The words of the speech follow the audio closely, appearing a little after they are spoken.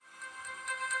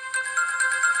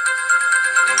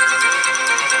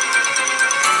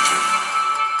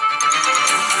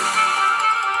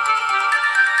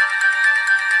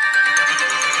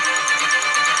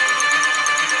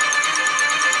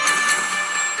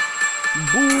What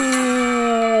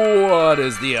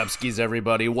is the upskis,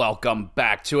 everybody? Welcome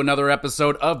back to another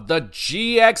episode of the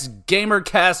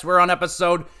GXGamerCast. We're on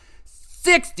episode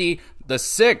 60. The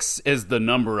 6 is the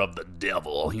number of the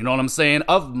devil. You know what I'm saying?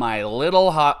 Of my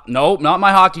little No, not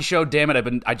my hockey show. Damn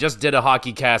it. I just did a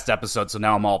hockey cast episode, so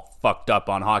now I'm all fucked up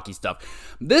on hockey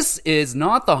stuff. This is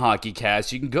not the hockey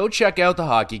cast. You can go check out the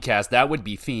hockey cast. That would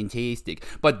be fantastic.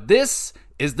 But this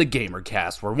is the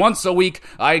GamerCast, where once a week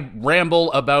I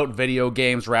ramble about video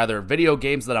games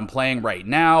that I'm playing right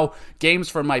now, games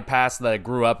from my past that I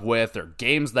grew up with, or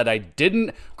games that I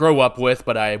didn't grow up with,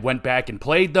 but I went back and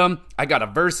played them. I got a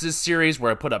versus series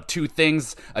where I put up two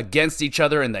things against each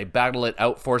other and they battle it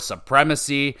out for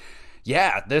supremacy.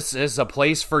 Yeah, this is a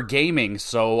place for gaming.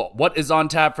 So what is on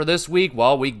tap for this week?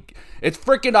 Well, it's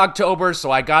freaking October,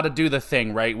 so I gotta do the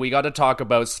thing, right? We gotta talk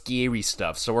about scary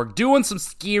stuff. So we're doing some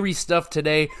scary stuff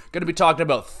today. Gonna be talking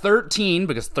about 13,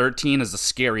 because 13 is a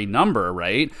scary number,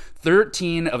 right?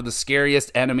 13 of the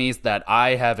scariest enemies that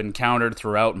I have encountered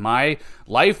throughout my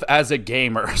life as a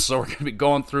gamer. So we're gonna be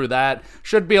going through that.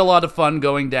 Should be a lot of fun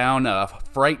going down a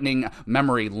frightening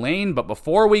memory lane. But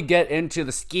before we get into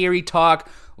the scary talk,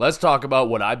 let's talk about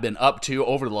what I've been up to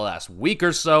over the last week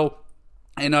or so.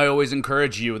 And I always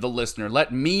encourage you, the listener,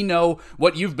 let me know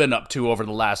what you've been up to over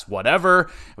the last whatever.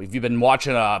 If you've been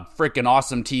watching a freaking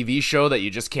awesome TV show that you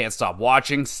just can't stop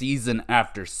watching season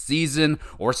after season,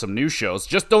 or some new shows,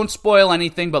 just don't spoil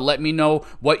anything, but let me know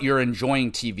what you're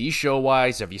enjoying TV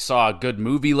show-wise. If you saw a good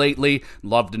movie lately,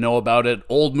 love to know about it.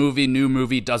 Old movie, new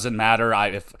movie, doesn't matter.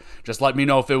 Just let me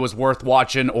know if it was worth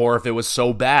watching, or if it was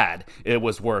so bad it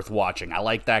was worth watching. I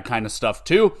like that kind of stuff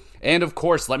too. And of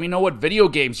course, let me know what video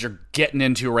games you're getting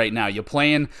into right now. You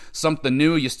playing something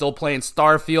new? You still playing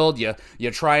Starfield? You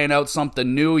trying out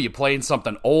something new? You playing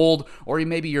something old? Or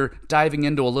maybe you're diving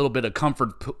into a little bit of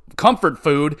comfort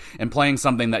food and playing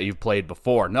something that you've played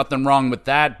before. Nothing wrong with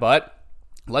that, but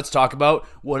let's talk about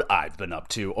what I've been up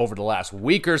to over the last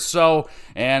week or so.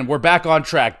 And we're back on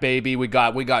track, baby. We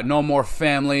got no more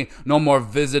family, no more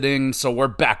visiting, so we're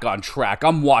back on track.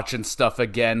 I'm watching stuff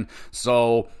again.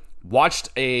 So watched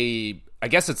I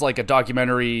guess it's like a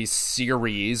documentary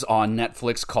series on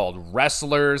Netflix called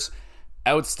Wrestlers.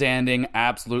 Outstanding,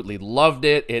 absolutely loved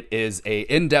it. It is a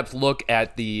in-depth look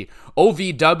at the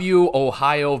OVW,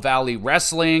 Ohio Valley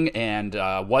Wrestling, and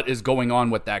what is going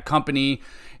on with that company.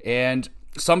 And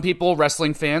some people,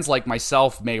 wrestling fans like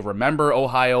myself, may remember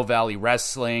Ohio Valley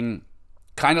Wrestling,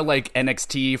 kind of like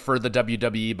NXT for the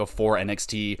WWE before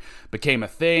NXT became a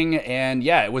thing. And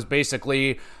yeah, it was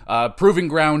basically proving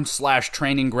ground /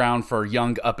 training ground for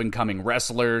young up-and-coming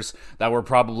wrestlers that were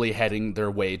probably heading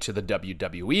their way to the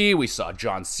WWE. We saw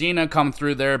John Cena come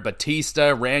through there,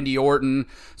 Batista, Randy Orton.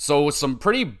 So some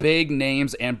pretty big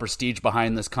names and prestige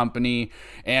behind this company.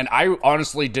 And I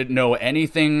honestly didn't know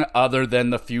anything other than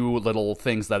the few little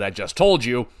things that I just told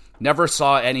you. Never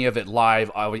saw any of it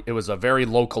live. It was a very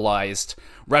localized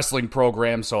wrestling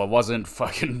program, so it wasn't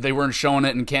they weren't showing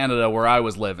it in Canada where I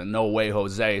was living. No way,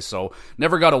 Jose. So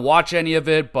never got to watch any of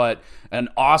it, but an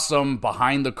awesome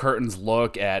behind the curtains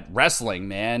look at wrestling,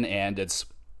 man. And it's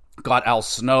got Al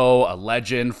Snow, a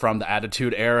legend from the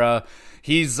Attitude Era.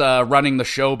 He's running the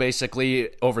show basically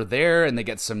over there, and they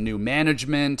get some new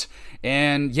management.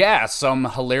 And yeah, some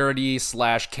hilarity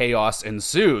 / chaos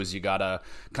ensues. You got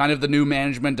kind of the new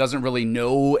management doesn't really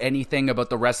know anything about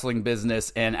the wrestling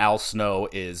business, and Al Snow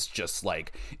is just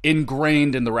like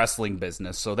ingrained in the wrestling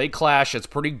business. So they clash. It's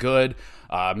pretty good.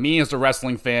 Me as a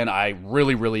wrestling fan, I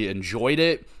really, really enjoyed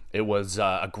it. It was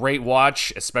a great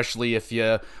watch, especially if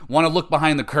you want to look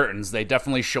behind the curtains. They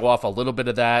definitely show off a little bit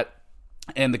of that.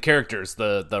 And the characters,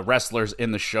 the wrestlers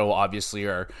in the show, obviously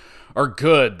are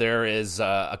good. There is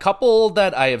a couple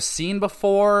that I have seen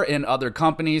before in other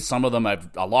companies. A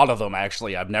lot of them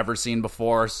actually I've never seen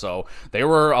before. So they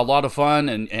were a lot of fun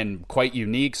and quite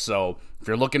unique. So if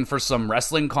you're looking for some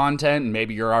wrestling content and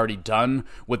maybe you're already done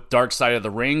with Dark Side of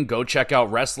the Ring, go check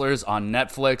out Wrestlers on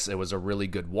Netflix. It was a really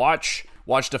good watch.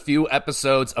 Watched a few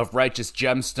episodes of Righteous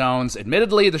Gemstones.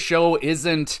 Admittedly, the show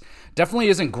definitely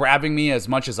isn't grabbing me as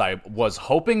much as I was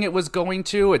hoping it was going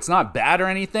to. It's not bad or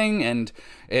anything, and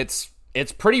it's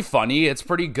pretty funny. It's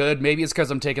pretty good. Maybe it's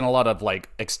because I'm taking a lot of like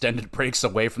extended breaks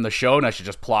away from the show, and I should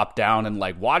just plop down and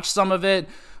like watch some of it.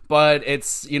 But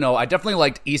it's, I definitely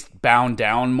liked Eastbound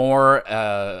Down more,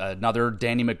 another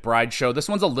Danny McBride show. This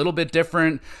one's a little bit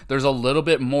different. There's a little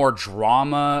bit more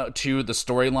drama to the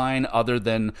storyline other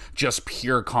than just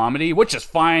pure comedy, which is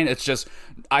fine. It's just,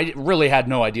 I really had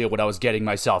no idea what I was getting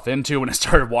myself into when I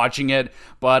started watching it.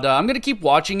 But I'm going to keep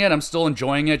watching it. I'm still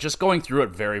enjoying it, just going through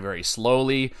it very, very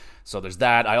slowly. So there's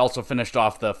that. I also finished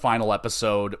off the final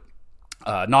episode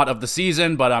not of the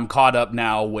season, but I'm caught up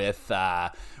now with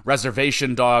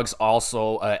Reservation Dogs,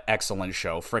 also an excellent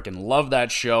show. Freaking love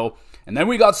that show. And then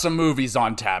we got some movies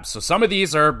on tap. So some of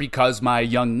these are because my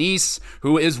young niece,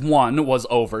 who is 1, was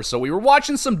over. So we were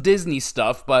watching some Disney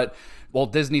stuff, but, well,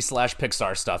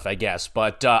 Disney/Pixar stuff, I guess.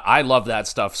 But I love that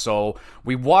stuff. So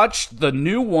we watched the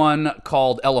new one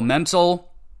called Elemental.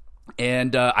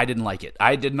 And I didn't like it.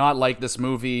 I did not like this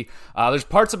movie. There's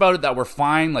parts about it that were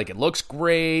fine. Like, it looks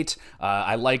great.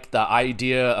 I like the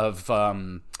idea of,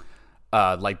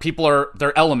 like,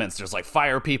 they're elements. There's, like,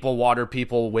 fire people, water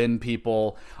people, wind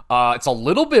people. It's a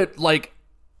little bit, like,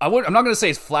 I'm not going to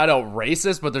say it's flat out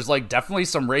racist, but there's, like, definitely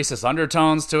some racist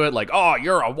undertones to it. Like, oh,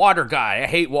 you're a water guy. I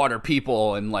hate water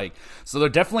people. And, like, so they're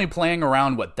definitely playing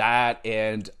around with that.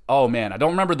 And, oh, man, I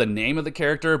don't remember the name of the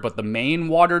character, but the main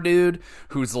water dude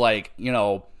who's, like, you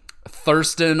know,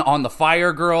 Thurston on the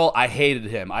Fire Girl, I hated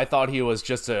him. I thought he was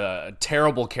just a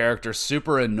terrible character,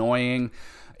 super annoying.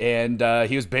 And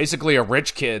he was basically a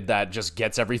rich kid that just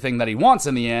gets everything that he wants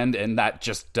in the end, and that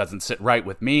just doesn't sit right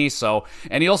with me. So,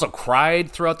 and he also cried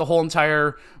throughout the whole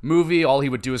entire movie. All he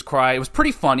would do is cry. It was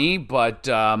pretty funny, but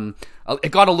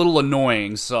it got a little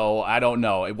annoying, so I don't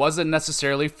know. It wasn't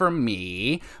necessarily for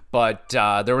me, but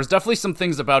there was definitely some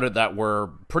things about it that were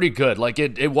pretty good. Like,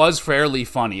 it was fairly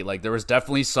funny. Like, there was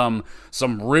definitely some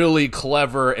really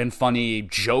clever and funny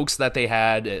jokes that they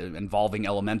had involving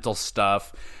elemental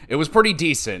stuff. It was pretty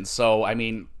decent, so, I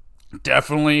mean,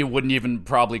 definitely wouldn't even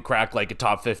probably crack, like, a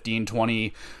top 15,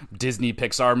 20 Disney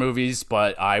Pixar movies,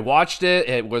 but I watched it.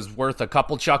 It was worth a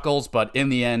couple chuckles, but in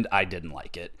the end, I didn't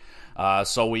like it.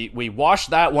 So we washed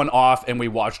that one off, and we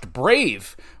watched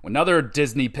Brave, another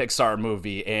Disney Pixar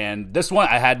movie. And this one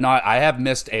I have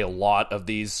missed a lot of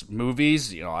these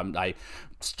movies. You know, I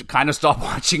kind of stopped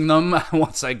watching them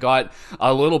once I got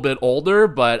a little bit older,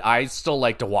 but I still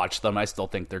like to watch them. I still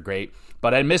think they're great.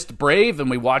 But I missed Brave,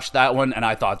 and we watched that one, and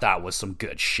I thought that was some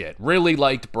good shit. Really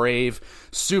liked Brave.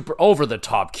 Super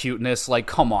over-the-top cuteness. Like,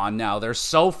 come on now. They're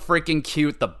so freaking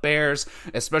cute. The bears,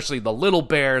 especially the little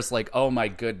bears, like, oh my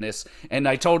goodness. And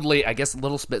I guess a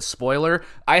little bit spoiler,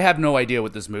 I have no idea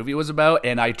what this movie was about,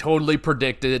 and I totally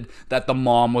predicted that the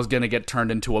mom was going to get turned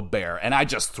into a bear. And I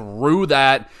just threw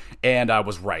that, and I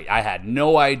was right. I had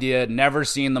no idea, never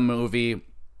seen the movie.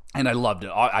 And I loved it.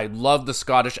 I loved the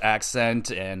Scottish accent.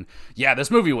 And yeah,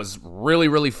 this movie was really,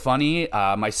 really funny.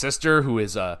 My sister, who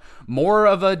is more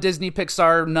of a Disney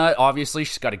Pixar nut, obviously,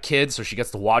 she's got a kid, so she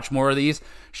gets to watch more of these.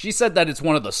 She said that it's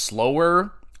one of the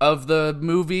slower of the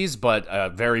movies, but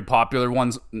very popular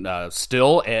ones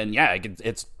still. And yeah,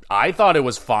 I thought it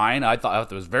was fine. I thought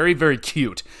it was very, very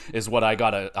cute is what I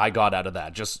got out of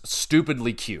that. Just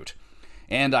stupidly cute.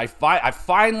 And I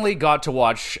finally got to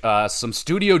watch some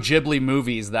Studio Ghibli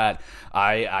movies that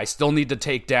I still need to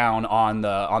take down on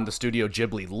the Studio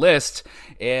Ghibli list.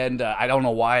 And I don't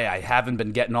know why I haven't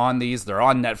been getting on these. They're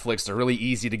on Netflix. They're really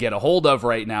easy to get a hold of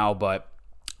right now. But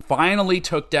finally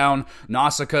took down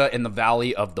Nausicaa in the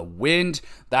Valley of the Wind.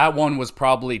 That one was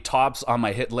probably tops on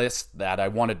my hit list that I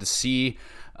wanted to see.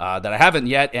 That I haven't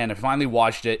yet. And I finally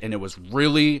watched it. And it was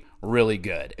really, really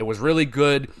good. It was really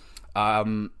good.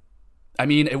 I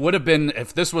mean, it would have been,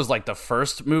 if this was like the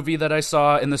first movie that I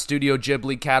saw in the Studio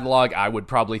Ghibli catalog, I would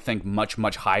probably think much,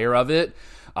 much higher of it.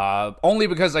 Only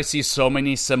because I see so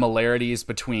many similarities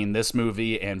between this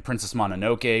movie and Princess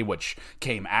Mononoke, which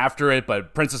came after it,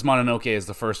 but Princess Mononoke is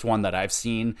the first one that I've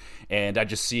seen, and I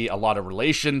just see a lot of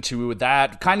relation to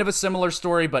that. Kind of a similar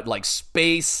story, but like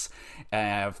space,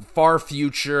 far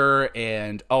future,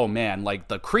 and oh man, like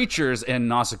the creatures in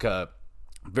Nausicaa,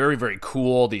 very, very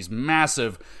cool. These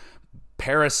massive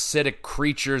parasitic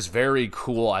creatures, very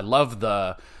cool. I love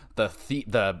the I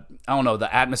don't know,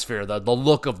 the atmosphere, the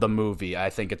look of the movie.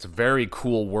 I think it's a very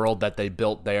cool world that they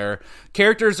built there.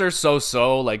 Characters are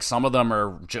so, like some of them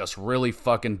are just really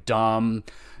fucking dumb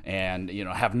and, you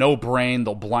know, have no brain.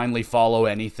 They'll blindly follow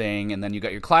anything. And then you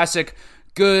got your classic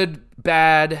good,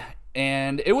 bad,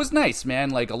 and it was nice, man.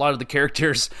 Like, a lot of the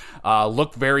characters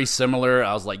look very similar.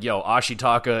 I was like, yo,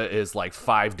 Ashitaka is like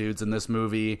 5 dudes in this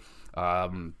movie.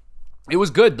 It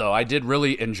was good, though. I did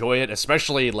really enjoy it,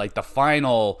 especially, like, the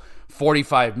final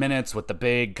 45 minutes with the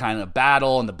big kind of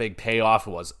battle and the big payoff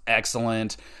was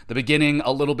excellent. The beginning,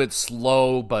 a little bit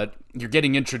slow, but you're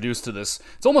getting introduced to this.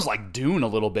 It's almost like Dune a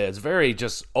little bit. It's very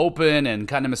just open and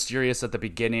kind of mysterious at the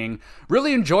beginning.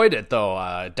 Really enjoyed it,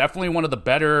 though. Definitely one of the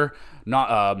better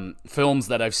films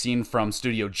that I've seen from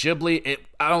Studio Ghibli.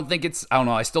 I don't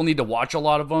know, I still need to watch a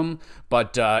lot of them,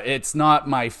 but it's not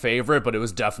my favorite, but it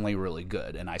was definitely really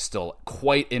good, and I still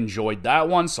quite enjoyed that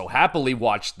one, so happily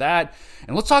watched that.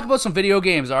 And let's talk about some video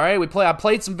games, alright? I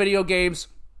played some video games.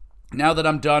 now that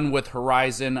I'm done with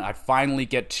Horizon, I finally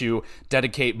get to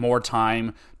dedicate more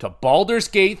time to Baldur's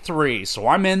Gate 3. So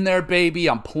I'm in there, baby.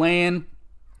 I'm playing.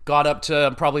 Got up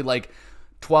to probably like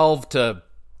 12 to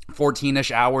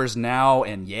 14-ish hours now,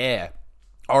 and yeah,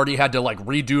 already had to like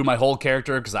redo my whole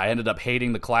character because I ended up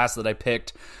hating the class that I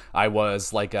picked. I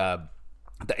was like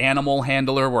the animal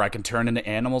handler where I can turn into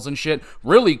animals and shit.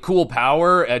 Really cool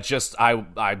power. It just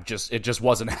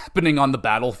wasn't happening on the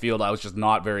battlefield. I was just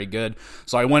not very good.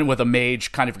 So I went with a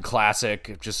mage, kind of a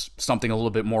classic, just something a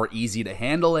little bit more easy to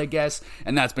handle, I guess.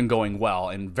 And that's been going well,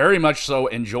 and very much so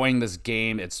enjoying this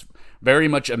game. It's very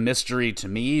much a mystery to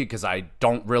me because I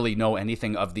don't really know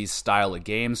anything of these style of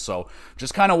games. So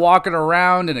just kind of walking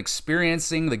around and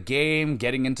experiencing the game,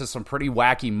 getting into some pretty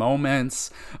wacky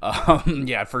moments.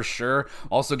 Yeah, for sure.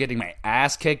 Also getting my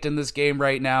ass kicked in this game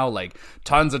right now. Like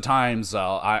tons of times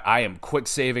I am quick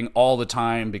saving all the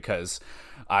time because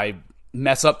I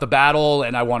mess up the battle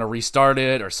and I want to restart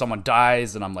it, or someone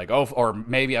dies and I'm like, oh, or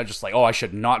maybe I just like, oh, I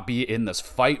should not be in this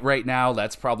fight right now.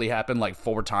 That's probably happened like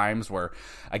 4 times where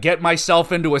I get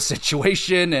myself into a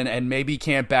situation and maybe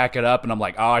can't back it up and I'm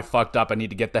like, oh, I fucked up. I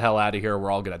need to get the hell out of here.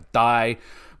 We're all gonna die.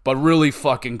 But really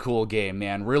fucking cool game,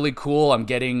 man. Really cool. I'm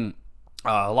getting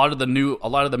a lot of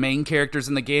the main characters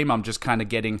in the game, I'm just kind of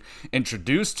getting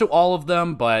introduced to all of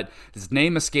them, but his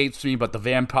name escapes me, but the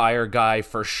vampire guy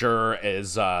for sure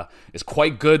is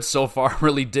quite good so far.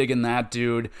 Really digging that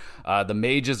dude. The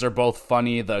mages are both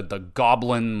funny. The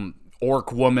goblin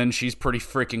orc woman, she's pretty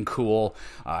freaking cool.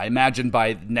 I imagine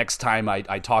by next time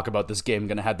I talk about this game, I'm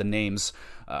going to have the names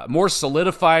more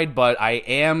solidified, but I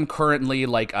am currently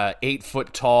like a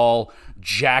 8-foot tall,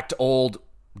 jacked old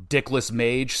dickless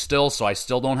mage still, so I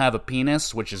still don't have a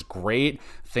penis, which is great.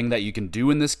 Thing that you can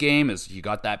do in this game is you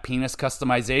got that penis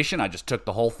customization. I just took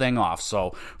the whole thing off,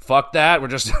 so fuck that. We're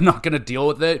just not gonna deal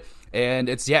with it. And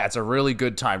it's a really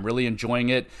good time, really enjoying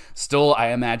it. Still, I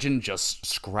imagine just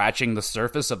scratching the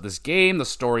surface of this game. The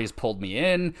story has pulled me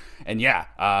in, and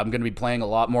I'm gonna be playing a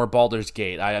lot more Baldur's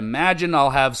Gate. I imagine I'll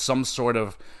have some sort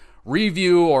of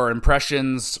review or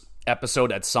impressions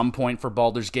episode at some point for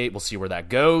Baldur's Gate. We'll see where that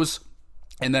goes.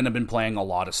 And then I've been playing a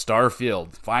lot of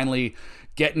Starfield. Finally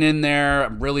getting in there.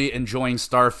 I'm really enjoying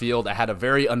Starfield. I had a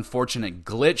very unfortunate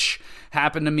glitch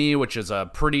happen to me, which is a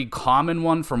pretty common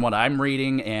one from what I'm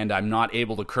reading, and I'm not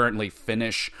able to currently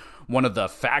finish one of the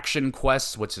faction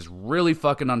quests, which is really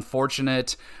fucking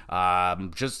unfortunate.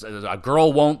 Just a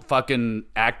girl won't fucking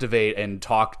activate and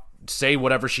say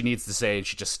whatever she needs to say, and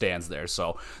she just stands there.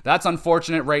 So that's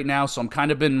unfortunate right now. So I'm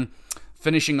kind of been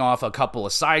finishing off a couple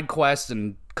of side quests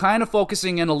and kind of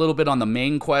focusing in a little bit on the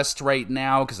main quest right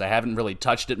now because I haven't really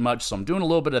touched it much, so I'm doing a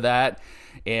little bit of that,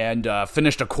 and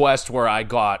finished a quest where I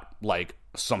got like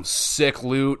some sick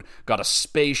loot, got a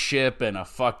spaceship and a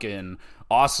fucking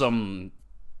awesome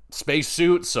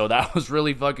spacesuit, so that was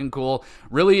really fucking cool.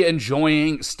 Really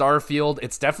enjoying Starfield.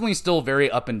 It's definitely still very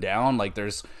up and down. Like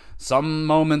there's some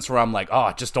moments where I'm like, oh,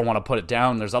 I just don't want to put it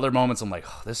down. There's other moments I'm like,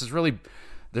 oh, this is really...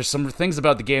 There's some things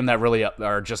about the game that really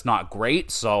are just not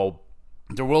great, so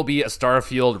there will be a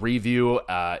Starfield review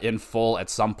in full at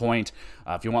some point.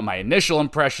 If you want my initial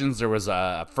impressions, there was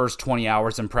a first 20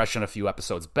 hours impression a few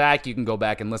episodes back. You can go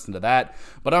back and listen to that,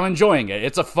 but I'm enjoying it.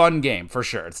 It's a fun game, for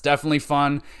sure. It's definitely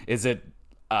fun. Is it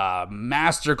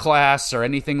masterclass or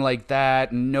anything like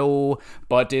that? No,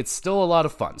 but it's still a lot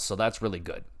of fun, so that's really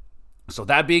good. So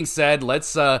that being said,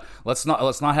 let's not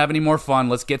have any more fun.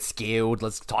 Let's get scared.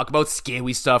 Let's talk about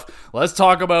scary stuff. Let's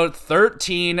talk about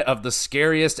 13 of the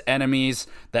scariest enemies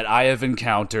that I have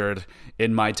encountered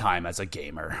in my time as a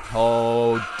gamer.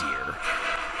 Oh dear.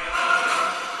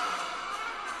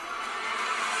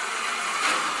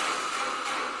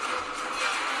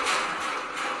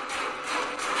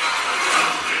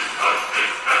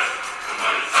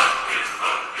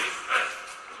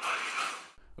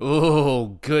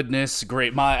 Oh, goodness,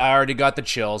 great. I already got the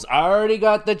chills.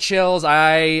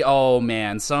 Oh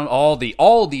man,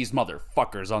 all these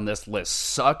motherfuckers on this list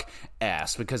suck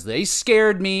ass because they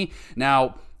scared me.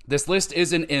 Now, this list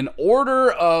isn't in order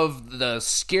of the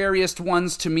scariest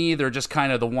ones to me. They're just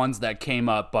kind of the ones that came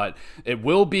up, but it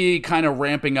will be kind of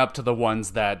ramping up to the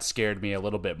ones that scared me a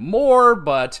little bit more.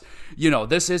 But,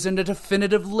 this isn't a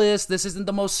definitive list. This isn't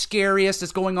the most scariest.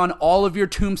 It's going on all of your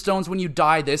tombstones when you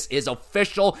die. This is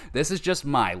official. This is just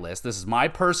my list. This is my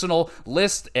personal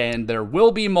list, and there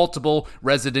will be multiple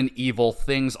Resident Evil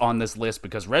things on this list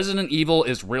because Resident Evil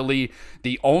is really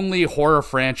the only horror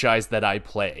franchise that I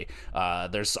play.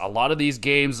 There's a lot of these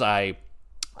games I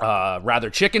rather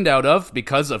chickened out of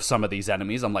because of some of these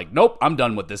enemies. I'm like, nope, I'm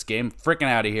done with this game. Freaking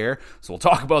out of here. So we'll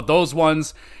talk about those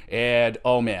ones. And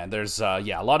oh man, there's a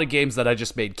lot of games that I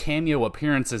just made cameo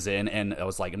appearances in, and I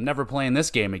was like, I'm never playing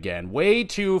this game again. Way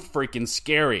too freaking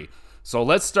scary. So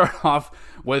let's start off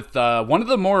with one of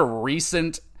the more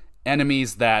recent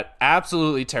enemies that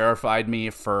absolutely terrified me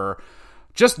for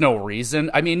just no reason.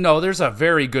 I mean, no, there's a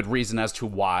very good reason as to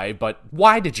why, but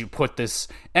why did you put this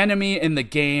enemy in the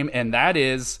game? And that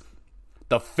is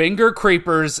the finger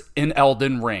creepers in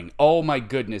Elden Ring. Oh my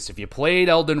goodness, if you played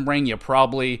Elden Ring, you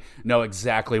probably know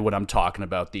exactly what I'm talking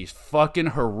about. These fucking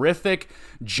horrific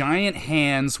giant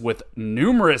hands with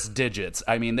numerous digits.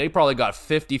 I mean, they probably got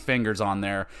 50 fingers on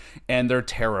there, and they're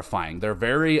terrifying. They're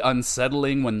very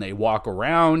unsettling when they walk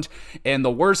around, and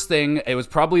the worst thing, it was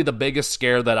probably the biggest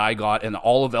scare that I got in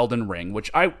all of Elden Ring, which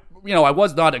I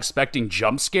was not expecting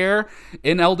jump scare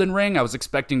in Elden Ring. I was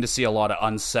expecting to see a lot of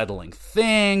unsettling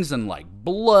things and like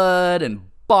blood and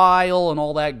bile and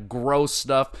all that gross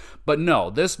stuff. But no,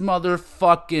 this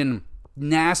motherfucking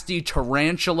nasty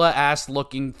tarantula-ass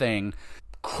looking thing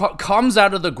comes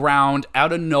out of the ground,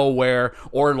 out of nowhere,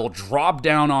 or it'll drop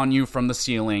down on you from the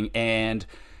ceiling, and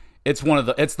it's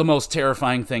the most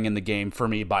terrifying thing in the game for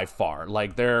me by far.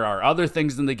 Like, there are other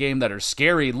things in the game that are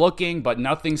scary looking, but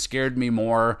nothing scared me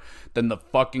more than the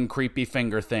fucking creepy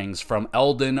finger things from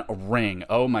Elden Ring.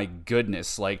 Oh my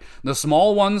goodness. Like, the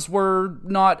small ones were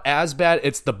not as bad.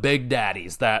 It's the big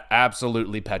daddies that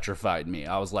absolutely petrified me.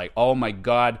 I was like, oh my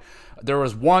god. There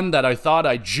was one that I thought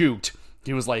I juked.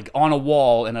 He was like on a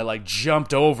wall, and I like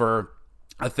jumped over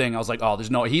a thing. I was like, oh,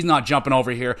 he's not jumping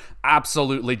over here.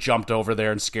 Absolutely jumped over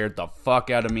there and scared the fuck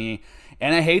out of me.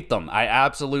 And I hate them. I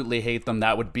absolutely hate them.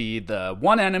 That would be the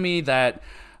one enemy that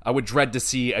I would dread to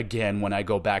see again when I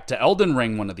go back to Elden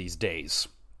Ring one of these days.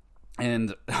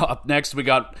 And up next, we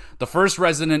got the first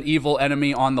Resident Evil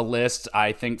enemy on the list.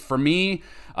 I think for me,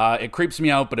 it creeps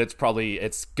me out, but it's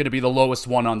going to be the lowest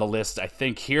one on the list, I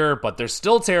think, here. But they're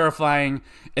still terrifying,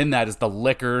 and that is the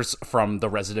Lickers from the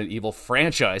Resident Evil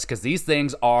franchise, because these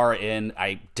things are in,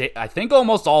 I think,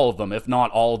 almost all of them, if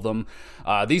not all of them.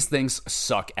 These things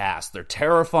suck ass. They're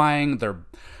terrifying.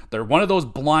 They're one of those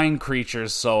blind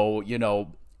creatures, so,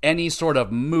 any sort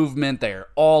of movement, they're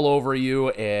all over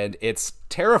you, and it's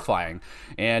terrifying.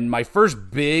 And my first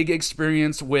big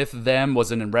experience with them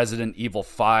was in Resident Evil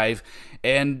 5,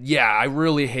 and yeah, I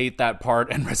really hate that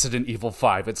part in Resident Evil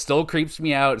 5. It still creeps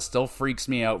me out, it still freaks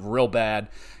me out real bad.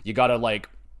 You gotta,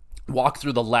 walk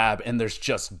through the lab, and there's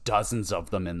just dozens of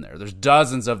them in there. There's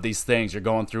dozens of these things. You're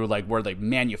going through, where they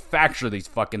manufacture these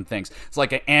fucking things. It's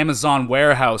like an Amazon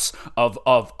warehouse of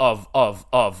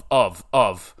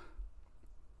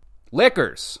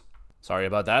Lickers. Sorry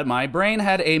about that. My brain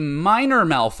had a minor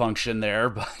malfunction there,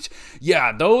 but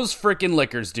yeah, those freaking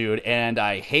Lickers, dude. And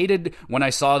I hated when I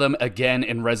saw them again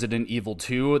in Resident Evil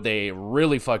 2. They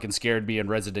really fucking scared me in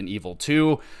Resident Evil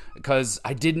 2 because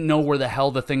I didn't know where the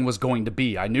hell the thing was going to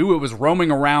be. I knew it was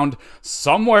roaming around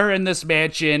somewhere in this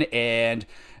mansion, and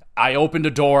I opened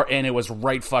a door and it was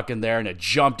right fucking there, and it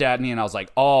jumped at me, and I was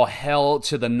like, oh, hell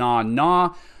to the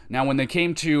nah. Now, when they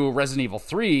came to Resident Evil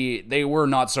 3, they were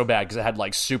not so bad because it had,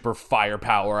 super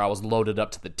firepower. I was loaded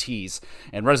up to the T's.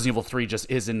 And Resident Evil 3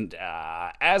 just isn't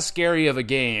as scary of a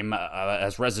game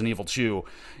as Resident Evil 2.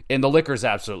 And the Lickers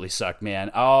absolutely suck,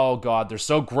 man. Oh, God, they're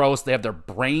so gross. They have their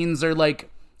brains are,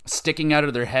 sticking out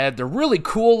of their head. They're really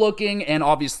cool looking, and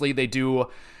obviously they do...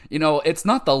 it's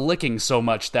not the licking so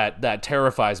much that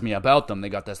terrifies me about them. They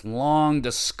got this long,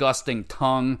 disgusting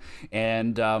tongue,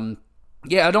 and...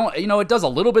 yeah, it does a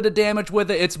little bit of damage with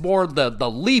it. It's more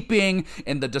the leaping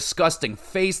and the disgusting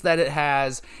face that it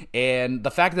has, and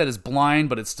the fact that it's blind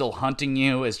but it's still hunting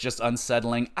you is just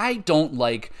unsettling. I don't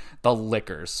like the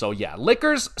Lickers. So yeah,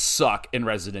 Lickers suck in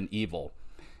Resident Evil.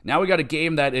 Now we got a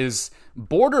game that is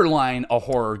borderline a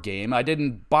horror game. I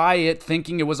didn't buy it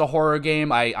thinking it was a horror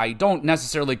game. I don't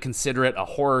necessarily consider it a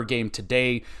horror game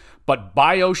today, but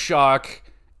BioShock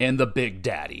and the Big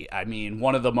Daddy. I mean,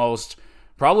 one of the most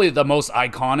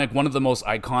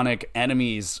iconic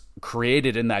enemies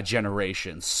created in that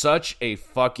generation. Such a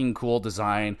fucking cool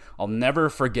design. I'll never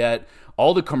forget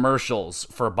all the commercials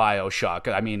for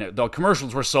BioShock. I mean, the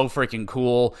commercials were so freaking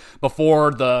cool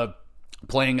before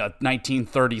playing a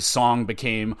 1930s song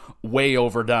became way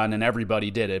overdone and everybody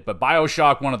did it. But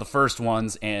BioShock, one of the first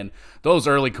ones, and those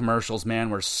early commercials, man,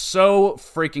 were so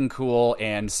freaking cool.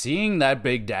 And seeing that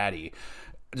Big Daddy,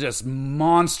 just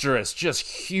monstrous, just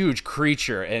huge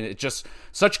creature, and it just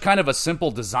such kind of a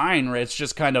simple design, right? It's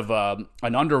just kind of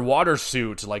an underwater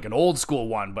suit, like an old school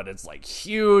one, but it's like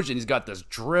huge, and he's got this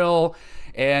drill.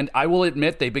 And I will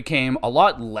admit they became a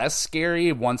lot less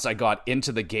scary once I got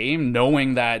into the game,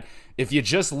 knowing that if you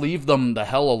just leave them the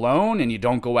hell alone and you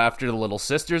don't go after the little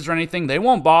sisters or anything, they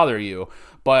won't bother you.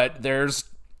 But there's,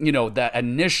 that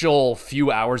initial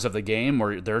few hours of the game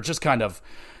where they're just kind of,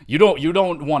 you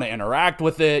don't want to interact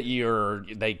with it.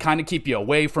 They kind of keep you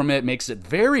away from it, makes it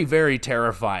very, very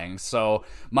terrifying. So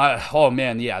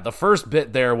the first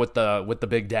bit there with the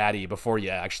Big Daddy before you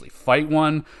actually fight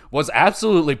one was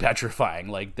absolutely petrifying.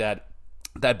 Like that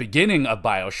beginning of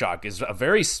BioShock is a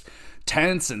very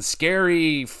tense and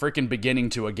scary freaking beginning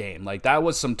to a game. Like, that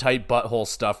was some tight butthole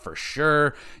stuff for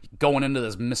sure. Going into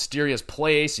this mysterious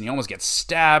place and you almost get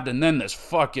stabbed, and then this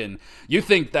fucking, you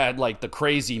think that like the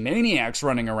crazy maniacs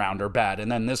running around are bad,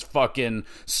 and then this fucking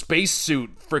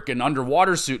spacesuit freaking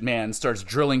underwater suit man starts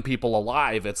drilling people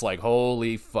alive. It's like,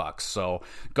 holy fuck. So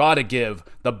gotta give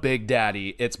the Big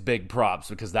Daddy its big props,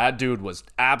 because that dude was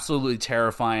absolutely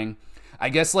terrifying. I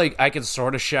guess, like, I could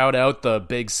sort of shout out the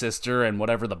big sister and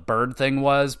whatever the bird thing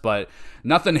was, but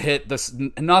nothing hit the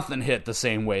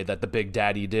same way that the Big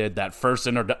Daddy did. That first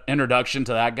introduction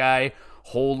to that guy,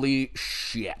 holy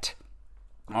shit.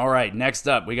 All right, next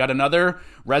up, we got another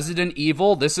Resident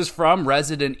Evil. This is from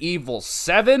Resident Evil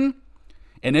 7,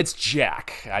 and it's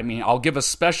Jack. I mean, I'll give a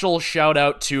special shout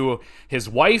out to his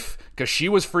wife, because she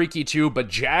was freaky too, but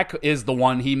Jack is the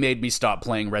one, he made me stop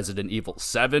playing Resident Evil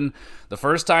 7. The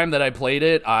first time that I played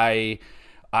it, I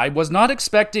was not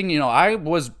expecting, I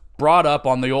was brought up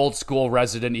on the old school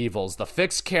Resident Evils, the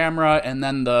fixed camera and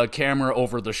then the camera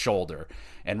over the shoulder.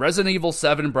 And Resident Evil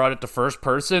 7 brought it to first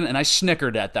person, and I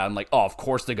snickered at that. I'm like, oh, of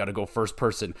course they gotta go first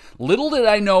person. Little did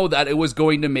I know that it was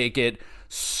going to make it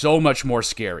so much more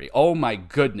scary. Oh my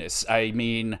goodness. I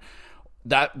mean,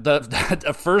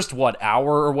 that first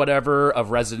hour or whatever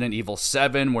of Resident Evil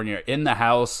 7, when you're in the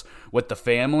house with the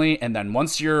family, and then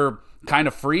once you're kind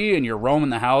of free and you're roaming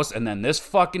the house, and then this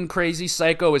fucking crazy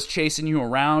psycho is chasing you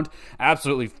around,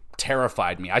 absolutely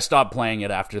terrified me. I stopped playing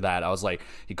it after that. I was like,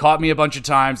 he caught me a bunch of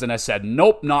times, and I said,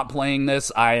 nope, not playing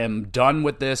this. I am done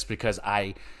with this, because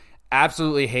I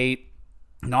absolutely hate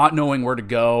not knowing where to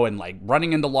go and like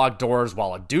running into locked doors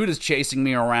while a dude is chasing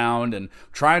me around and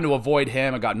trying to avoid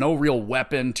him. I got no real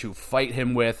weapon to fight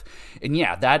him with. And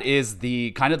yeah, that is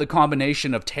the kind of the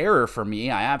combination of terror for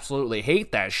me. I absolutely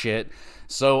hate that shit.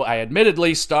 So I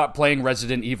admittedly stopped playing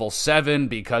Resident Evil 7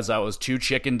 because I was too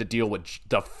chicken to deal with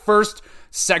the first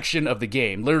section of the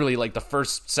game. Literally, like, the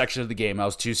first section of the game, I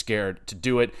was too scared to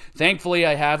do it. Thankfully,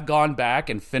 I have gone back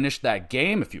and finished that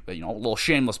game. If you a little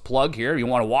shameless plug here, you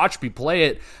want to watch me play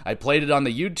it, I played it on my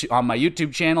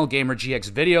YouTube channel,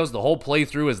 GXGamerCast. The whole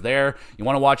playthrough is there. You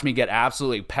want to watch me get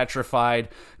absolutely petrified,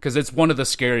 because it's one of the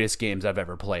scariest games I've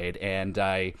ever played, and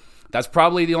that's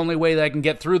probably the only way that I can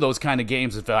get through those kind of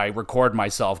games, if I record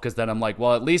myself, because then I'm like,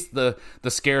 well, at least the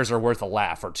scares are worth a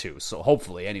laugh or two. So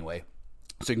hopefully, anyway.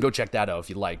 So you can go check that out if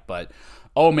you like. But,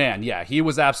 oh man, yeah, he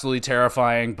was absolutely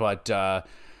terrifying. But,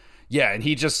 yeah, and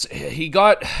he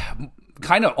got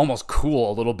kind of almost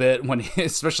cool a little bit when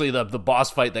especially the boss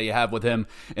fight that you have with him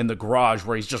in the garage,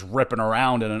 where he's just ripping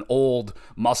around in an old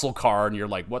muscle car, and you're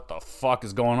like, what the fuck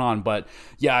is going on? But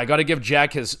yeah, I gotta give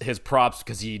Jack his props,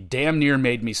 because he damn near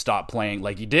made me stop playing.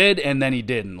 Like, he did, and then he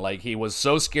didn't. Like, he was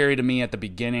so scary to me at the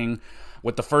beginning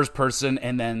with the first person,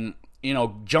 and then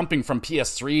jumping from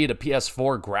PS3 to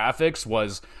PS4 graphics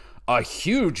was a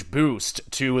huge boost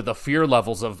to the fear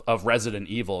levels of Resident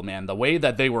Evil, man. The way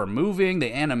that they were moving,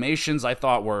 the animations, I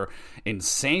thought were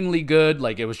insanely good.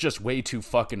 Like, it was just way too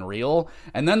fucking real.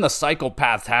 And then the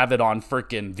psychopaths have it on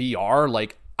freaking VR.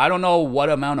 Like, I don't know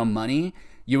what amount of money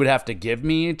you would have to give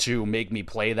me to make me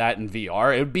play that in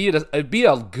VR. It'd be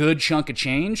a good chunk of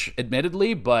change,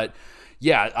 admittedly, but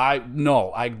yeah, I'd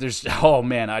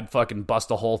fucking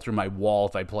bust a hole through my wall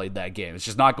if I played that game. It's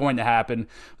just not going to happen,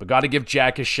 but gotta give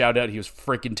Jack his shout out. He was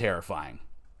freaking terrifying.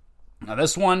 Now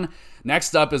this one,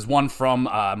 next up, is one from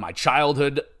my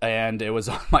childhood, and it was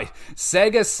on my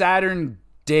Sega Saturn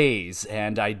days,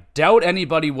 and I doubt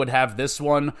anybody would have this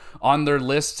one on their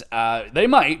list. They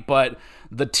might, but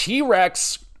the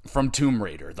T-Rex from Tomb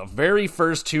Raider, the very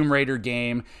first Tomb Raider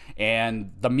game,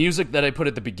 and the music that I put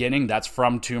at the beginning, that's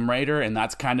from Tomb Raider, and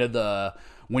that's kind of the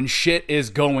when shit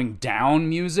is going down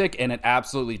music, and it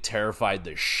absolutely terrified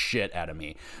the shit out of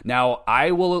me. Now,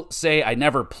 I will say I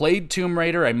never played Tomb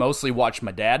Raider. I mostly watched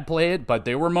my dad play it, but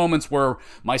there were moments where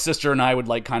my sister and I would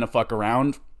like kind of fuck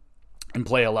around and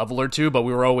play a level or two, but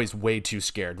we were always way too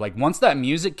scared. Like, once that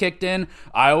music kicked in,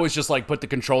 I always just, like, put the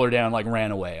controller down and, like,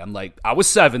 ran away. I'm like, I was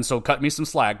 7, so cut me some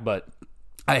slack, but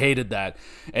I hated that.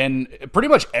 And pretty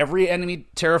much every enemy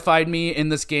terrified me in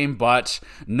this game, but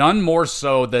none more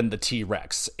so than the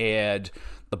T-Rex. And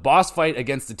the boss fight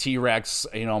against the T-Rex,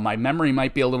 you know, my memory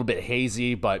might be a little bit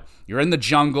hazy, but you're in the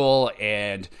jungle,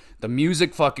 and the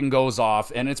music fucking goes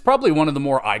off, and it's probably one of the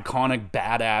more iconic,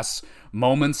 badass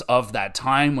moments of that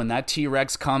time when that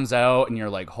T-Rex comes out, and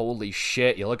you're like, holy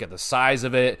shit, you look at the size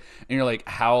of it, and you're like,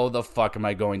 how the fuck am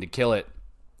I going to kill it?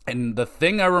 And the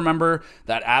thing I remember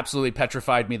that absolutely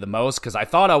petrified me the most, because I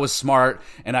thought I was smart,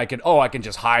 and I can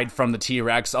just hide from the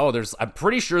T-Rex. I'm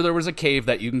pretty sure there was a cave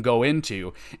that you can go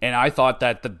into, and I thought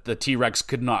that the T-Rex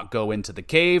could not go into the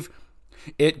cave.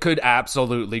 It could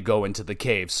absolutely go into the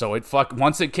cave. So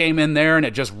once it came in there and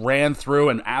it just ran through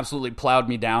and absolutely plowed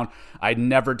me down, I'd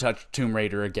never touched Tomb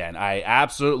Raider again. I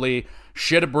absolutely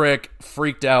shit a brick,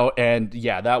 freaked out, and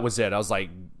yeah, that was it. I was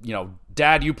like, you know,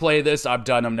 Dad, you play this, I'm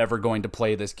done. I'm never going to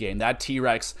play this game. That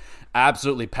T-Rex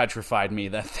absolutely petrified me.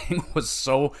 That thing was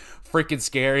so freaking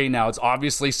scary. Now, it's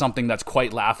obviously something that's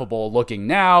quite laughable looking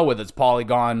now with its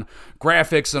polygon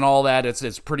graphics and all that. It's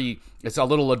a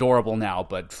little adorable now,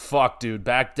 but fuck, dude,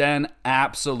 back then,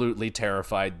 absolutely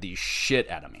terrified the shit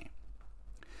out of me.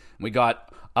 We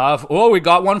got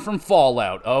one from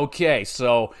Fallout. Okay,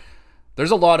 so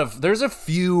there's a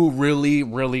few really,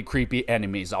 really creepy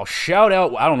enemies. I'll shout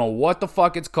out, I don't know what the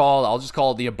fuck it's called, I'll just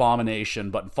call it the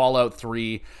Abomination, but in Fallout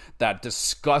 3, that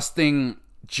disgusting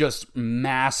just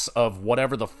mass of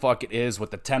whatever the fuck it is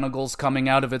with the tentacles coming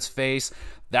out of its face,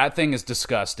 that thing is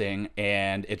disgusting,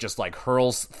 and it just like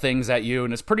hurls things at you,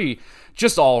 and it's pretty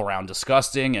just all around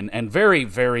disgusting and very,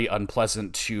 very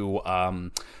unpleasant to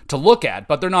look at,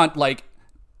 but they're not like,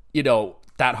 you know,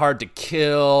 that hard to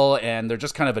kill, and they're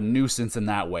just kind of a nuisance in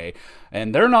that way.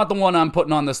 And they're not the one I'm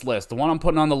putting on this list. The one I'm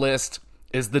putting on the list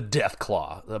is the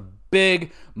Deathclaw, the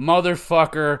big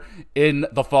motherfucker in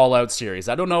the Fallout series.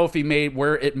 I don't know if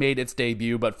where it made its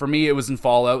debut, but for me it was in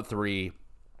Fallout 3.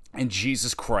 And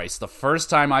Jesus Christ, the first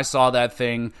time I saw that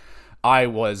thing, I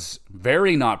was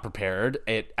very not prepared.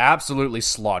 It absolutely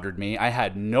slaughtered me. I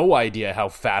had no idea how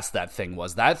fast that thing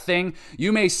was. That thing,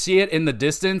 you may see it in the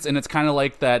distance, and it's kind of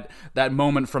like that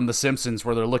moment from The Simpsons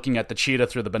where they're looking at the cheetah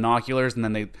through the binoculars, and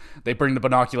then they bring the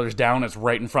binoculars down. It's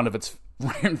right in front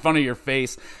of your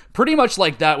face. Pretty much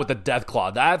like that with the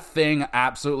Deathclaw. That thing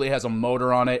absolutely has a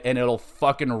motor on it, and it'll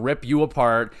fucking rip you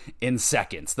apart in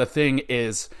seconds. The thing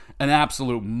is an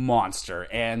absolute monster,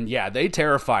 and yeah, they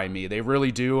terrify me. They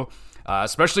really do.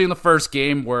 Especially in the first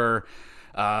game where,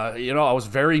 I was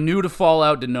very new to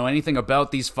Fallout, didn't know anything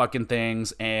about these fucking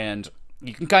things, and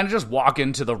you can kind of just walk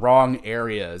into the wrong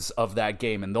areas of that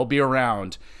game, and they'll be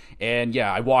around. And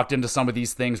yeah, I walked into some of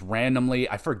these things randomly.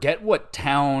 I forget what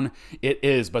town it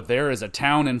is, but there is a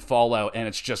town in Fallout, and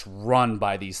it's just run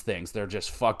by these things. They're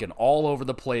just fucking all over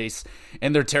the place,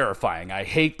 and they're terrifying. I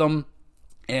hate them.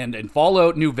 And in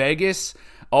Fallout New Vegas,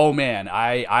 oh man,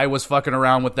 I was fucking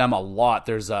around with them a lot.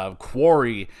 There's a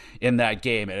quarry in that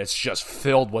game, and it's just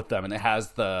filled with them, and it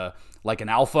has an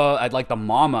alpha. I'd like the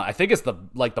mama. I think it's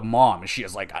the mom. She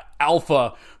is like an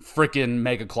alpha freaking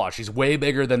mega claw. She's way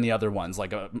bigger than the other ones.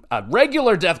 Like a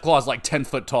regular Deathclaw is like 10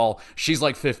 foot tall. She's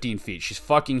like 15 feet. She's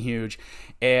fucking huge.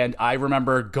 And I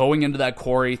remember going into that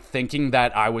quarry thinking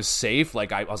that I was safe.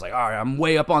 Like, I was like, all right, I'm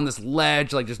way up on this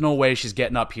ledge. Like, there's no way she's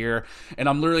getting up here. And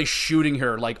I'm literally shooting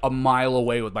her like a mile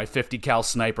away with my 50 cal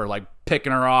sniper, like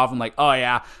picking her off. I'm like, oh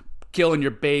yeah, killing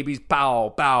your babies, pow,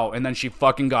 pow. And then she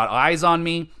fucking got eyes on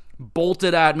me,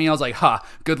 bolted at me. I was like,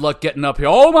 good luck getting up here.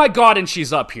 Oh my god, and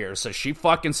she's up here. So she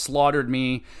fucking slaughtered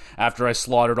me after I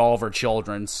slaughtered all of her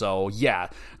children. So yeah,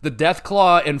 the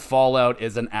Deathclaw in Fallout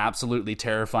is an absolutely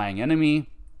terrifying enemy.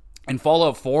 In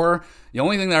Fallout 4, the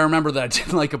only thing that I remember that I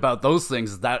didn't like about those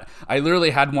things is that I literally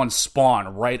had one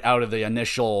spawn right out of the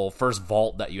initial first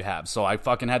vault that you have. So I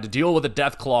fucking had to deal with a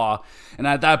Deathclaw, and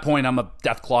at that point I'm a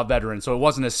Deathclaw veteran, so it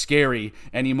wasn't as scary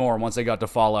anymore once I got to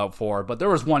Fallout 4. But there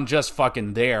was one just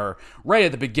fucking there right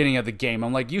at the beginning of the game.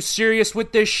 I'm like, you serious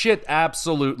with this shit?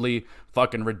 Absolutely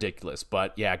fucking ridiculous.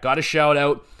 But yeah, gotta shout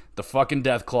out the fucking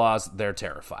Deathclaws. They're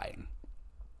terrifying.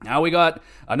 Now we got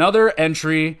another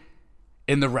entry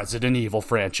in the Resident Evil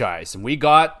franchise, and we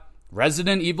got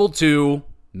Resident Evil 2,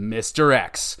 Mr.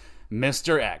 X.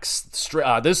 Mr. X.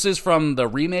 This is from the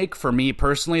remake for me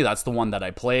personally. That's the one that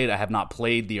I played. I have not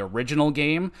played the original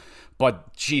game,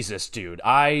 but Jesus, dude,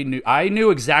 I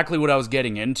knew exactly what I was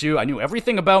getting into. I knew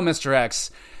everything about Mr.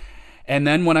 X, and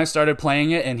then when I started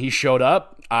playing it and he showed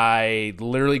up, I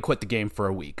literally quit the game for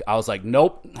a week. I was like,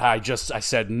 nope. I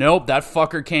said, nope. That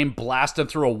fucker came blasted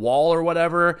through a wall or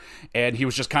whatever, and he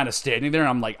was just kind of standing there. And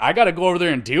I'm like, I got to go over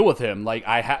there and deal with him. Like,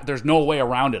 there's no way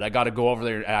around it. I got to go over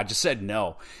there. And I just said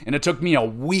no. And it took me a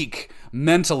week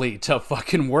mentally to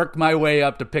fucking work my way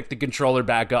up to pick the controller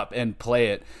back up and play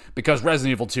it, because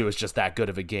Resident Evil 2 is just that good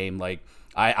of a game. Like,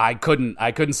 I couldn't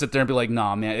sit there and be like,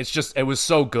 nah, man, it was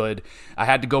so good. I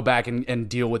had to go back and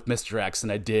deal with Mr. X,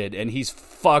 and I did. And he's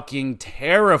fucking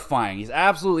terrifying. He's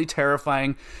absolutely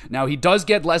terrifying. Now, he does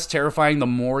get less terrifying the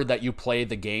more that you play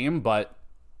the game, but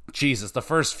Jesus, the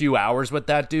first few hours with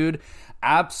that dude,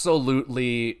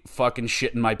 absolutely fucking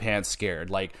shit in my pants scared.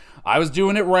 Like, I was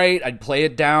doing it right. I'd play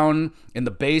it down in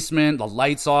the basement, the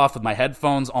lights off with my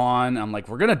headphones on. I'm like,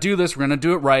 we're gonna do this, we're gonna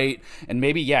do it right. And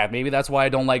maybe that's why I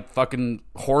don't like fucking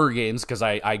horror games, because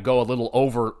I go a little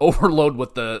overload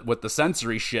with the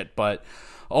sensory shit. But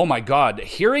oh my god,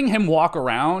 hearing him walk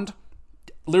around,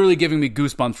 literally giving me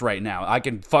goosebumps right now. I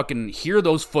can fucking hear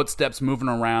those footsteps moving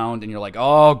around, and you're like,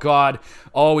 oh god,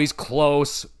 always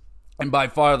close. And by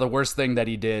far the worst thing that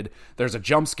he did, there's a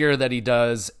jump scare that he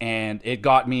does, and it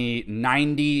got me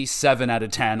 97 out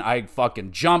of 10. I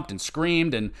fucking jumped and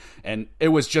screamed, and it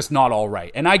was just not all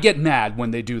right. And I get mad when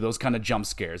they do those kind of jump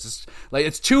scares.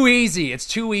 It's too easy. It's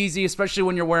too easy, especially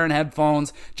when you're wearing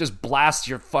headphones. Just blast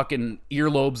your fucking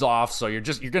earlobes off, so you're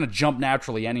going to jump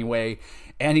naturally anyway.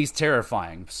 And he's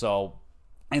terrifying, so...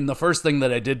 And the first thing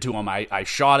that I did to him, I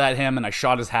shot at him and I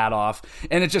shot his hat off,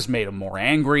 and it just made him more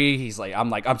angry.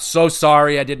 I'm so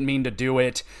sorry, I didn't mean to do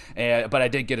it, but I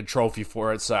did get a trophy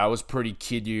for it, so I was pretty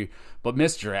kiddy. But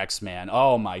Mr. X, man,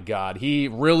 oh my god, he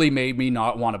really made me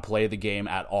not want to play the game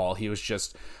at all. He was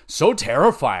just so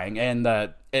terrifying, and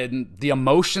the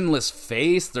emotionless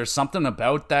face, there's something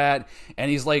about that,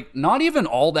 and he's like not even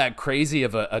all that crazy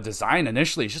of a design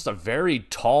initially. He's just a very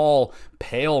tall,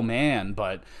 pale man,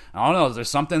 but I don't know, there's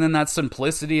something in that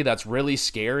simplicity that's really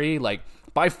scary. Like,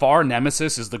 by far,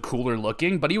 Nemesis is the cooler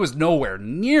looking, but he was nowhere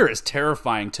near as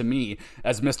terrifying to me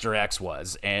as Mr. X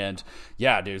was. And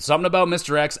yeah, dude, something about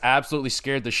Mr. X absolutely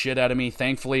scared the shit out of me.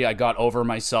 Thankfully, I got over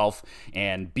myself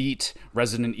and beat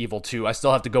Resident Evil 2. I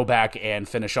still have to go back and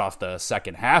finish off the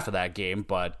second half of that game,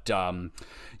 but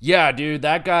yeah, dude,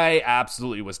 that guy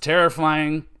absolutely was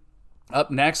terrifying. Up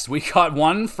next, we got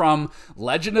one from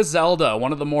Legend of Zelda,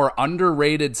 one of the more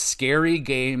underrated scary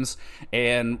games,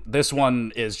 and this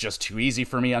one is just too easy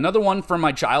for me. Another one from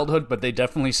my childhood, but they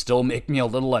definitely still make me a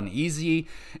little uneasy,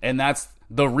 and that's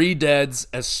the Re-Deads,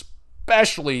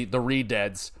 especially the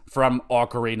Re-Deads from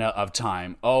Ocarina of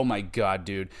Time. Oh my god,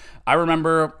 dude. I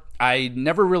remember I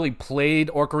never really played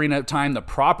Ocarina of Time the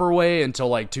proper way until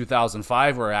like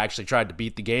 2005, where I actually tried to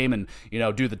beat the game and,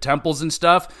 do the temples and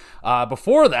stuff.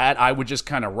 Before that, I would just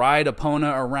kind of ride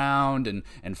Epona around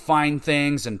and find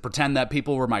things and pretend that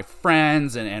people were my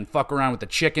friends and fuck around with the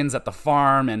chickens at the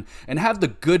farm and have the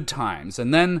good times.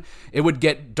 And then it would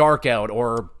get dark out,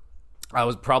 or I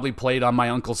was probably played on my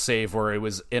uncle's save where it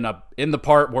was in the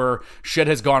part where shit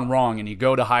has gone wrong and you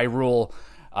go to Hyrule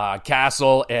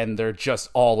Castle, and they're just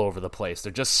all over the place.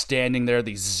 They're just standing there,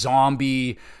 these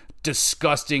zombie,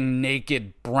 disgusting,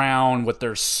 naked brown with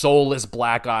their soulless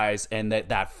black eyes, and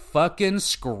that fucking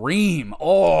scream.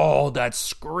 Oh, that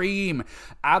scream.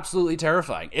 Absolutely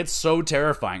terrifying. It's so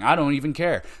terrifying. I don't even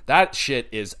care. That shit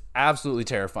is absolutely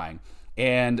terrifying.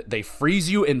 And they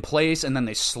freeze you in place, and then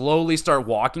they slowly start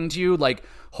walking to you. Like,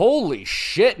 holy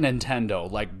shit, Nintendo.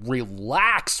 Like,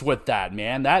 relax with that,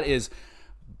 man. That is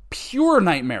pure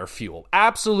nightmare fuel.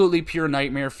 Absolutely pure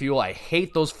nightmare fuel. I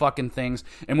hate those fucking things.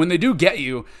 And when they do get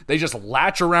you, they just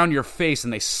latch around your face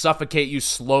and they suffocate you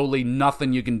slowly.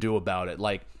 Nothing you can do about it.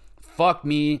 Like, fuck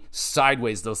me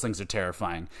sideways. Those things are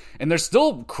terrifying. And they're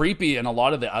still creepy in a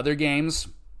lot of the other games,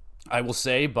 I will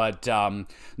say, but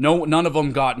none of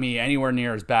them got me anywhere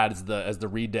near as bad as the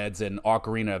Re-Deads in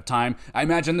Ocarina of Time. I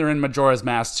imagine they're in Majora's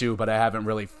Mask too, but I haven't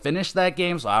really finished that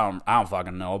game, so I don't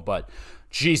fucking know. But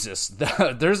Jesus,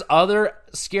 there's other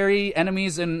scary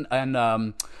enemies in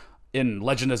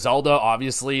Legend of Zelda,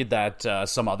 obviously, that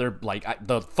some other, like,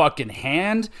 the fucking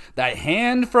hand, that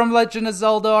hand from Legend of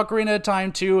Zelda Ocarina of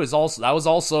Time 2 was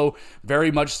also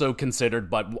very much so considered,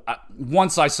 but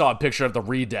once I saw a picture of the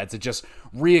Re-Deads, it just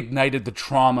reignited the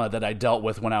trauma that I dealt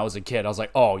with when I was a kid. I was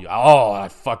like, oh, I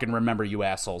fucking remember you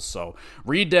assholes. So,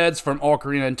 Re-Deads from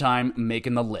Ocarina of Time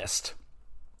making the list.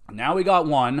 Now we got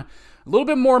one a little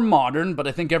bit more modern, but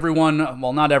I think everyone,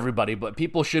 well, not everybody, but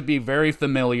people should be very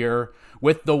familiar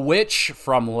with the witch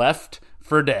from Left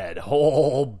 4 Dead.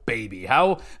 Oh, baby.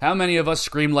 How many of us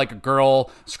scream like a girl,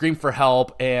 scream for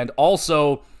help, and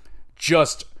also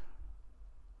just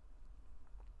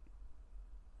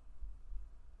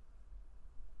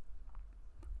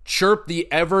chirp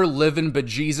the ever-living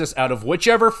bejesus out of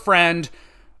whichever friend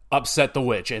upset the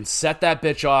witch and set that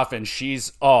bitch off, and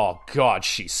she's, oh god,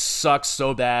 she sucks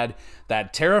so bad.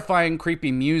 That terrifying,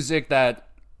 creepy music that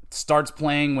starts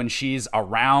playing when she's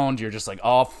around, you're just like,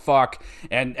 oh fuck,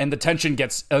 and the tension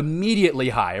gets immediately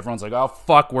high. Everyone's like, oh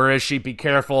fuck, where is she? Be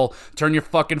careful, turn your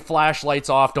fucking flashlights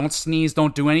off, don't sneeze,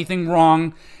 don't do anything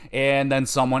wrong. And then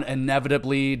someone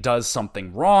inevitably does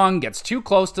something wrong, gets too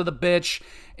close to the bitch,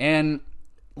 and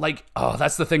like, oh,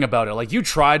 that's the thing about it. Like, you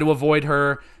try to avoid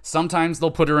her. Sometimes they'll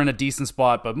put her in a decent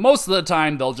spot, but most of the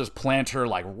time they'll just plant her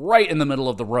like right in the middle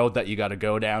of the road that you got to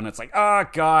go down. It's like, oh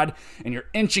god, and you're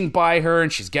inching by her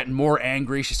and she's getting more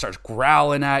angry. She starts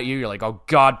growling at you. You're like, oh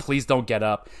god, please don't get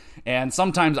up. And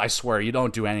sometimes, I swear, you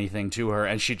don't do anything to her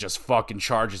and she just fucking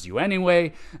charges you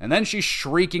anyway. And then she's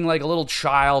shrieking like a little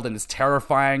child and it's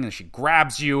terrifying, and she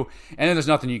grabs you, and then there's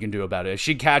nothing you can do about it. If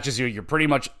she catches you, you're pretty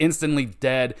much instantly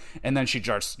dead, and then she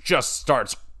just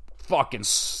starts fucking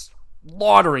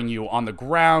slaughtering you on the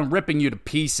ground, ripping you to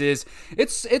pieces.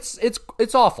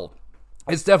 It's awful.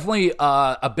 It's definitely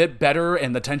a bit better,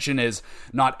 and the tension is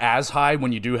not as high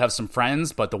when you do have some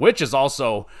friends, but the witch is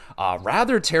also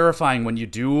rather terrifying when you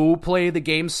do play the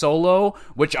game solo,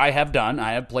 which I have done.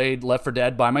 I have played Left 4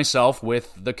 Dead by myself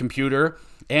with the computer,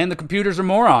 and the computers are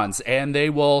morons, and they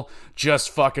will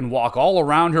just fucking walk all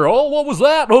around her. Oh, what was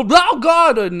that? Oh,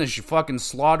 God! And she's fucking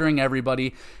slaughtering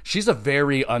everybody. She's a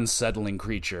very unsettling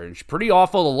creature, and she's pretty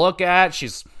awful to look at.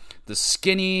 She's the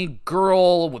skinny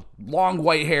girl with long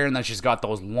white hair, and then she's got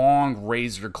those long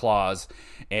razor claws,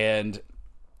 and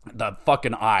the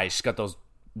fucking eyes. She's got those,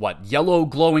 yellow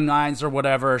glowing eyes or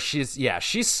whatever. She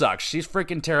sucks. She's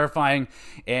freaking terrifying,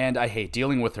 and I hate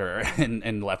dealing with her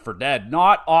in Left 4 Dead.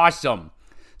 Not awesome.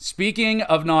 Speaking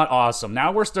of not awesome,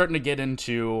 now we're starting to get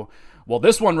into,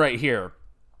 this one right here.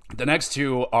 The next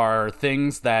two are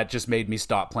things that just made me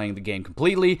stop playing the game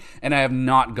completely, and I have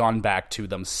not gone back to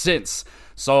them since.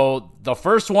 So the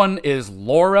first one is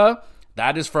Laura.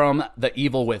 That is from The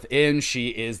Evil Within. She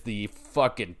is the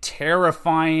fucking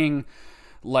terrifying,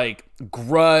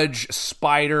 grudge,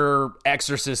 spider,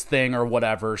 exorcist thing or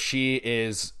whatever. She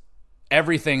is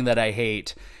everything that I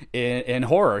hate in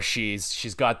horror.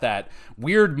 She's got that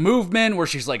weird movement where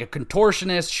she's like a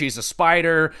contortionist, she's a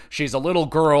spider, she's a little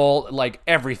girl,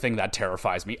 everything that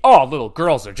terrifies me. Oh, little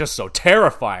girls are just so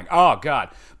terrifying. Oh god.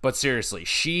 But seriously,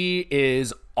 she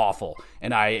is awful,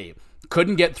 and I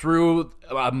couldn't get through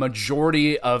a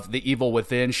majority of The Evil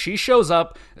Within. She shows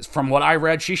up, from what I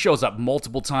read, she shows up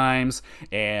multiple times,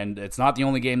 and it's not the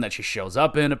only game that she shows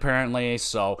up in, apparently.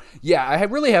 So yeah, I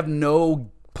really have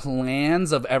no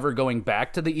plans of ever going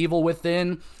back to The Evil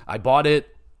Within. I bought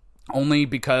it only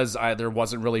because there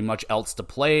wasn't really much else to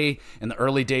play in the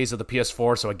early days of the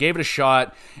PS4, so I gave it a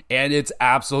shot, and it's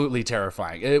absolutely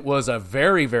terrifying. It was a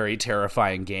very, very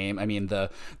terrifying game. I mean, the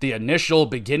initial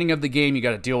beginning of the game, you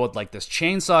got to deal with this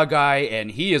chainsaw guy,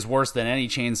 and he is worse than any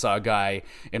chainsaw guy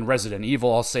in Resident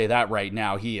Evil. I'll say that right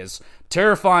now. He is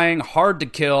terrifying, hard to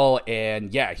kill,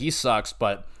 and yeah, he sucks,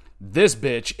 but this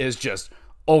bitch is just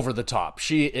over the top.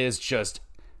 She is just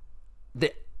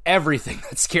everything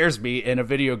that scares me in a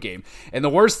video game. And the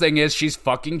worst thing is she's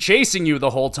fucking chasing you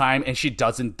the whole time and she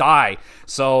doesn't die.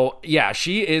 So yeah,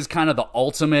 she is kind of the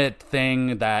ultimate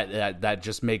thing that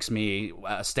just makes me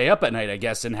stay up at night, I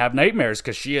guess, and have nightmares,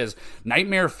 because she is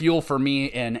nightmare fuel for me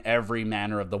in every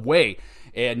manner of the way.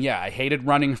 And yeah, I hated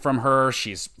running from her.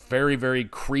 She's very, very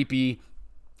creepy.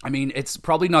 I mean, it's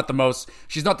probably not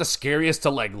she's not the scariest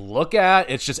to look at.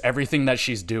 It's just everything that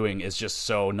she's doing is just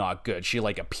so not good. She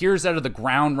appears out of the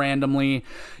ground randomly.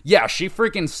 Yeah, she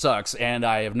freaking sucks, and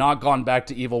I have not gone back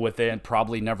to Evil Within,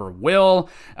 probably never will.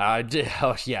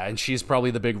 Yeah, and she's probably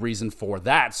the big reason for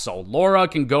that. So Laura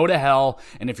can go to hell,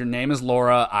 and if your name is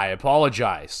Laura, I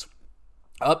apologize.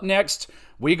 Up next,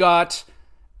 we got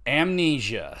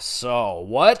Amnesia. So,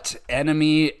 what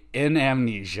enemy in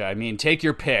Amnesia? I mean, take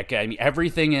your pick. I mean,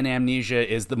 everything in Amnesia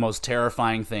is the most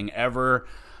terrifying thing ever.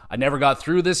 I never got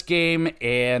through this game,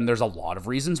 and there's a lot of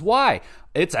reasons why.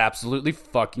 It's absolutely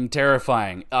fucking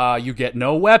terrifying. You get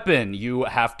no weapon. You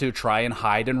have to try and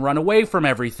hide and run away from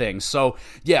everything. So,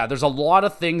 yeah, there's a lot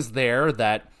of things there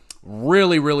that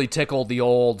really, really tickled the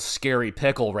old scary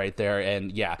pickle right there.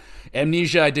 And yeah,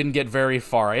 Amnesia I didn't get very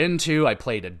far into. I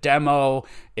played a demo.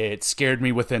 It scared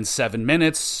me within 7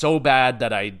 minutes so bad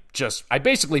that I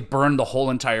basically burned the whole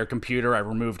entire computer. I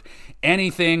removed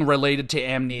anything related to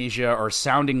Amnesia or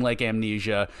sounding like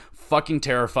Amnesia. Fucking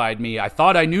terrified me. I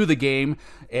thought I knew the game,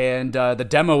 and the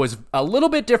demo is a little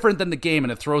bit different than the game,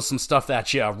 and it throws some stuff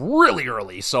at you really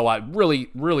early, so it really,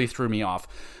 really threw me off.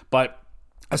 But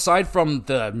aside from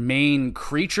the main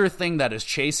creature thing that is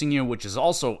chasing you, which is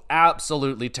also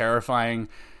absolutely terrifying,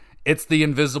 it's the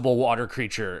invisible water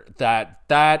creature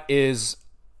that is,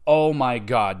 oh my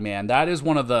god, man, that is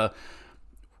one of the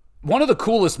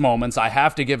coolest moments. I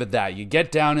have to give it that. You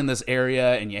get down in this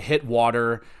area and you hit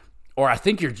water, or I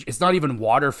think it's not even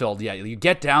water filled yet. You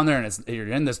get down there and you're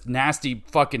in this nasty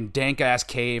fucking dank ass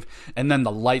cave, and then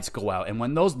the lights go out. And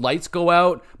when those lights go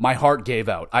out, my heart gave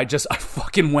out. I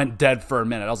fucking went dead for a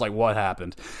minute. I was like, what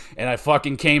happened? And I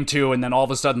fucking came to, and then all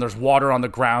of a sudden there's water on the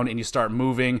ground, and you start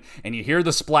moving, and you hear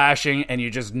the splashing, and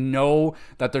you just know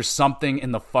that there's something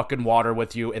in the fucking water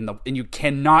with you, and you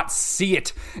cannot see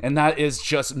it, and that is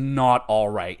just not all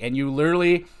right. And you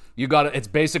literally... it's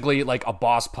basically like a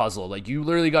boss puzzle. Like, you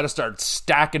literally got to start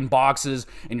stacking boxes,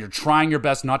 and you're trying your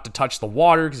best not to touch the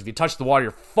water, because if you touch the water,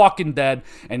 you're fucking dead,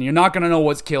 and you're not going to know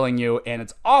what's killing you, and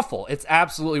it's awful. It's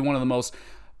absolutely one of the most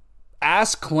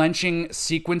ass-clenching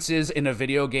sequences in a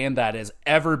video game that has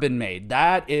ever been made.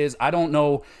 That is, I don't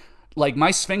know, like,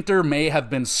 my sphincter may have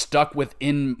been stuck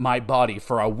within my body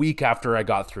for a week after I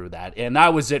got through that, and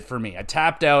that was it for me. I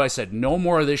tapped out. I said, no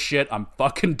more of this shit. I'm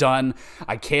fucking done.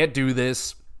 I can't do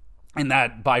this. And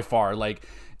that, by far, like,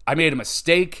 I made a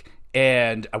mistake,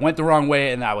 and I went the wrong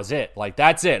way, and that was it. Like,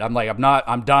 that's it. I'm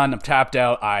done, I'm tapped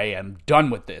out, I am done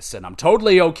with this, and I'm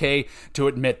totally okay to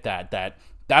admit that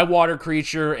water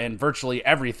creature and virtually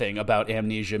everything about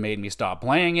Amnesia made me stop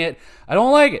playing it. I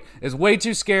don't like it. It's way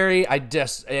too scary. I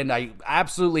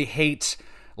absolutely hate...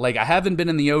 Like, I haven't been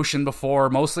in the ocean before,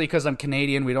 mostly because I'm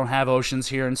Canadian. We don't have oceans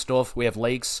here and stuff. We have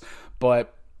lakes,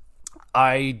 but...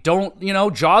 I don't,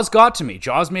 Jaws got to me.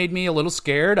 Jaws made me a little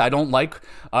scared. I don't like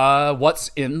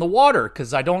what's in the water,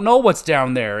 because I don't know what's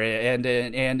down there.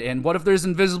 And what if there's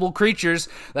invisible creatures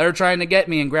that are trying to get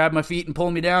me and grab my feet and pull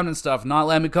me down and stuff, not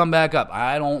let me come back up?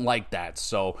 I don't like that.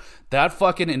 So that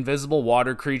fucking invisible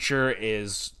water creature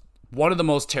is one of the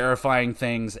most terrifying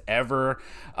things ever.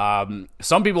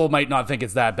 Some people might not think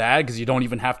it's that bad because you don't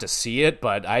even have to see it,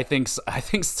 but I think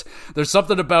there's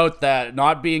something about that,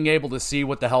 not being able to see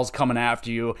what the hell's coming after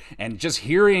you and just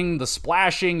hearing the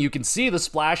splashing. You can see the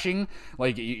splashing,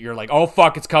 like, you're like, oh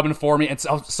fuck, it's coming for me. And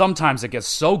sometimes it gets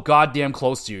so goddamn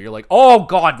close to you. You're like, oh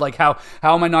god, like, how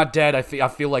am I not dead? I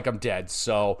feel like I'm dead.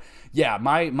 So yeah,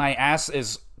 my ass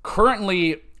is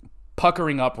currently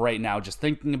puckering up right now just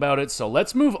thinking about it. So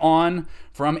let's move on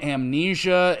from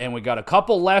Amnesia, and we got a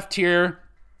couple left here.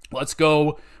 Let's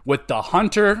go with the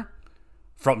Hunter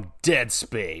from Dead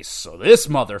Space. So this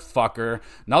motherfucker,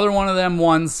 another one of them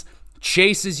ones,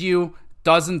 chases you,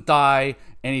 doesn't die,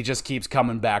 and he just keeps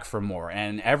coming back for more.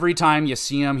 And every time you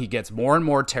see him, he gets more and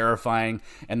more terrifying,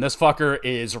 and this fucker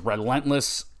is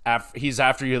relentless. He's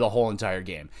after you the whole entire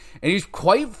game. And he's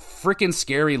quite freaking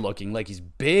scary looking. Like, he's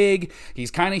big, he's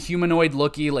kind of humanoid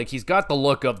looking, like, he's got the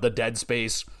look of the Dead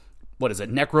Space, what is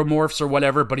it, necromorphs or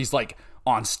whatever, but he's like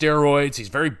on steroids. He's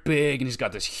very big, and he's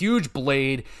got this huge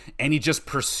blade, and he just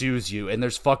pursues you, and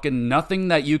there's fucking nothing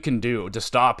that you can do to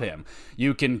stop him.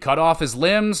 You can cut off his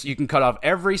limbs, you can cut off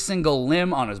every single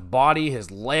limb on his body, his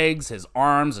legs, his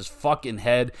arms, his fucking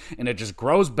head, and it just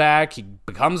grows back. He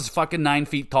becomes fucking 9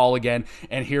 feet tall again,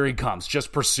 and here he comes,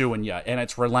 just pursuing you, and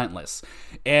it's relentless.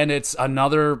 And it's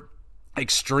another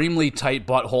extremely tight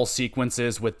butthole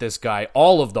sequences with this guy.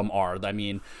 All of them are, I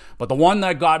mean, but the one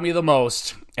that got me the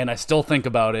most, and I still think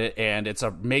about it, and it's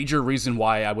a major reason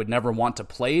why I would never want to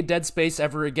play Dead Space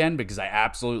ever again, because I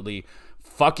absolutely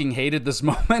fucking hated this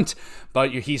moment.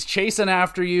 But he's chasing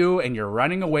after you, and you're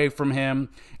running away from him,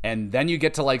 and then you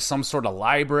get to like some sort of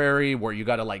library where you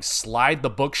gotta like slide the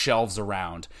bookshelves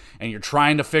around, and you're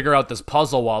trying to figure out this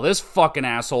puzzle while this fucking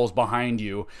asshole's behind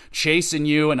you chasing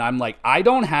you. And I'm like, I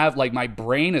don't have, like, my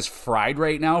brain is fried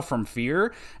right now from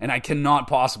fear, and I cannot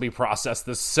possibly process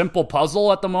this simple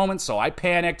puzzle at the moment. So I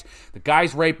panicked. The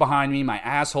guy's right behind me, my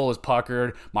asshole is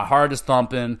puckered, my heart is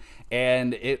thumping,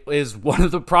 and it is one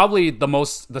of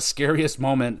the scariest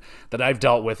moment that I've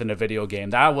dealt with in a video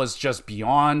game. That was just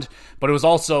beyond, but it was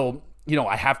also,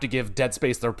 I have to give Dead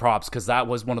Space their props, because that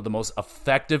was one of the most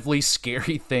effectively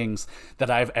scary things that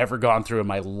I've ever gone through in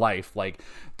my life. Like,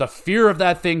 the fear of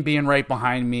that thing being right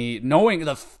behind me, knowing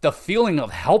the feeling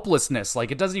of helplessness,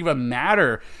 like, it doesn't even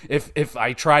matter if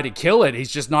I try to kill it, he's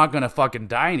just not gonna fucking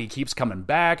die, and he keeps coming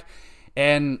back.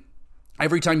 And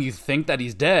every time you think that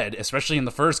he's dead, especially in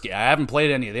the first game, I haven't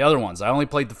played any of the other ones. I only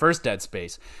played the first Dead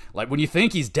Space. Like, when you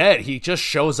think he's dead, he just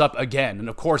shows up again. And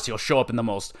of course, he'll show up in the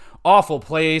most awful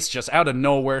place, just out of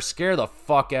nowhere, scare the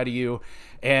fuck out of you.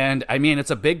 And I mean, it's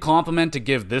a big compliment to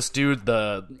give this dude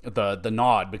the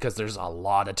nod, because there's a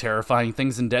lot of terrifying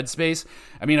things in Dead Space.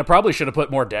 I mean, I probably should have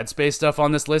put more Dead Space stuff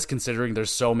on this list, considering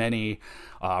there's so many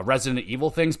Resident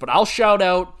Evil things. But I'll shout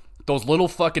out those little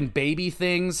fucking baby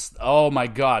things. Oh my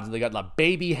god, they got the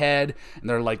baby head, and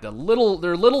they're like they're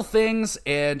little things.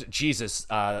 And Jesus,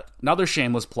 another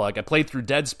shameless plug. I played through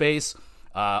Dead Space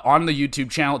on the YouTube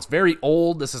channel. It's very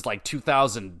old. This is like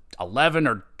 2011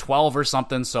 or 12 or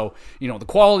something. So, you know, the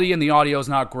quality and the audio is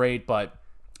not great, but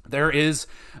there is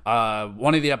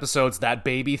one of the episodes, that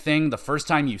baby thing, the first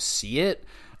time you see it,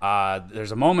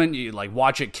 there's a moment you like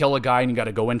watch it kill a guy and you got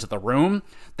to go into the room.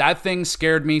 That thing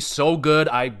scared me so good.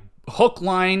 I hook,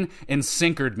 line, and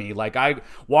sinkered me. Like, I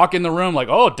walk in the room like,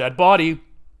 oh, dead body.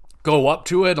 Go up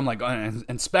to it. I'm like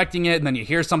inspecting it, and then you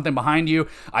hear something behind you.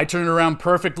 I turn it around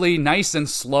perfectly, nice and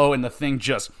slow, and the thing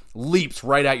just leaps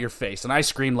right at your face. And I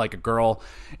screamed like a girl.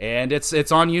 And it's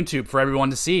on YouTube for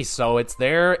everyone to see. So it's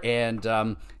there,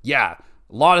 and yeah.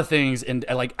 A lot of things, and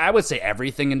like I would say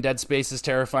everything in Dead Space is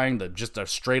terrifying. Just a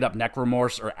straight up neck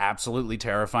remorse are absolutely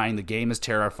terrifying. The game is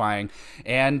terrifying,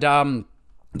 and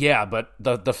yeah. But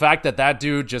the fact that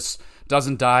dude just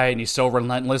doesn't die and he's so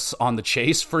relentless on the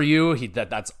chase for you,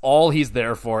 that's all he's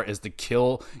there for, is to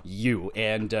kill you.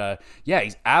 And yeah,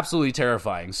 he's absolutely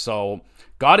terrifying. So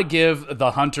gotta give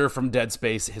the hunter from Dead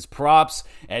Space his props.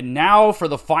 And now for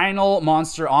the final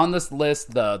monster on this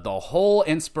list, the whole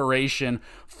inspiration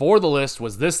for the list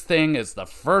was this thing. It's the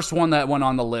first one that went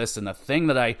on the list, and the thing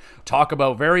that I talk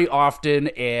about very often,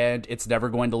 and it's never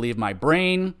going to leave my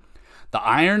brain. The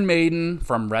Iron Maiden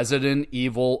from Resident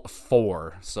Evil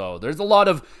 4. So there's a lot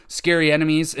of scary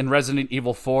enemies in Resident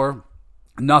Evil 4.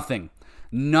 Nothing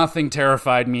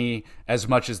terrified me as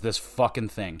much as this fucking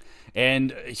thing.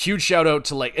 And a huge shout out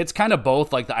to, like, it's kind of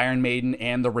both, like the Iron Maiden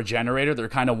and the Regenerator. They're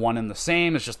kind of one and the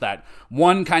same. It's just that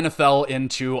one kind of fell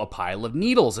into a pile of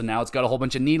needles, and now it's got a whole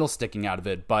bunch of needles sticking out of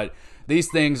it. But these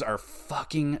things are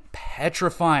fucking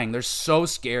petrifying. They're so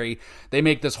scary. They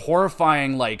make this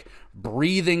horrifying, like,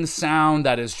 breathing sound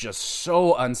that is just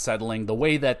so unsettling. The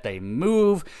way that they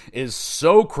move is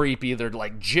so creepy. They're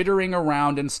like jittering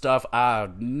around and stuff.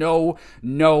 No,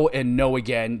 and no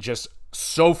again. Just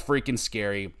so freaking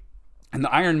scary. And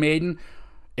the Iron Maiden,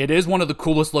 it is one of the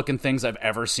coolest looking things I've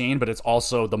ever seen, but it's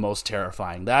also the most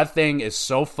terrifying. That thing is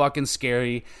so fucking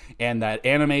scary, and that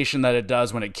animation that it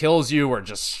does when it kills you, where it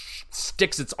just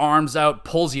sticks its arms out,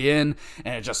 pulls you in,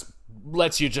 and it just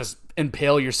lets you just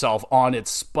impale yourself on its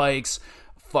spikes.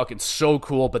 Fucking so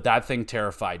cool, but that thing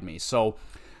terrified me. So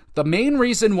the main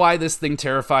reason why this thing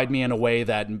terrified me in a way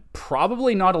that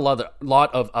probably not a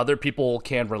lot of other people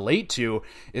can relate to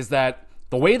is that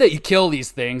the way that you kill these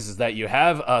things is that you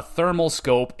have a thermal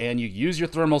scope, and you use your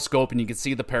thermal scope, and you can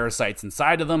see the parasites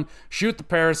inside of them. Shoot the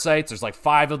parasites. There's like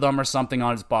 5 of them or something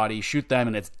on its body. Shoot them,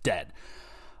 and it's dead.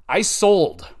 I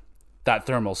sold that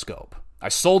thermal scope. I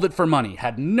sold it for money.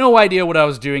 Had no idea what I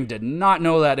was doing. Did not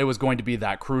know that it was going to be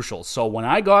that crucial. So when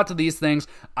I got to these things,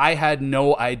 I had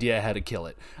no idea how to kill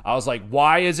it. I was like,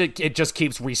 why is it? It just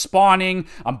keeps respawning.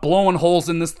 I'm blowing holes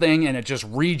in this thing, and it just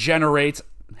regenerates.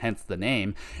 Hence the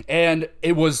name. And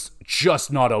it was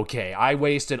just not okay. I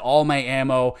wasted all my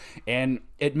ammo, and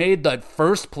it made the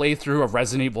first playthrough of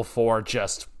Resident Evil 4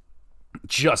 just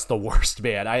the worst,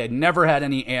 man. I had never had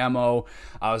any ammo.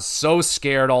 I was so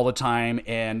scared all the time,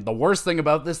 and the worst thing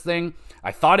about this thing,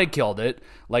 I thought I killed it.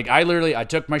 Like, I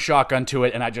took my shotgun to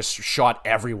it, and I just shot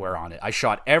everywhere on it. I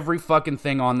shot every fucking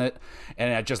thing on it,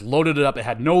 and I just loaded it up. It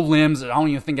had no limbs. I don't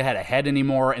even think it had a head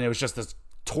anymore, and it was just this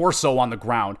torso on the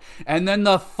ground. And then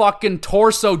the fucking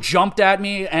torso jumped at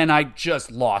me, and I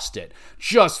just lost it.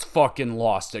 Just fucking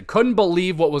lost it. Couldn't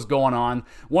believe what was going on.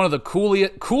 One of the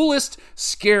coolest,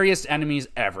 scariest enemies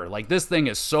ever. Like, this thing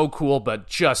is so cool, but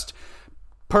just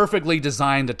perfectly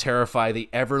designed to terrify the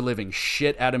ever-living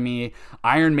shit out of me.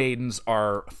 Iron Maidens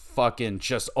are fucking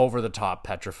just over-the-top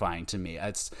petrifying to me.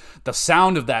 It's the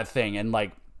sound of that thing, and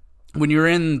like, when you're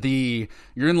in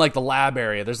like the lab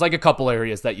area, there's like a couple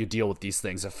areas that you deal with these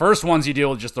things. The first ones you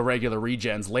deal with just the regular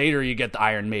regens. Later you get the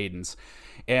Iron Maidens.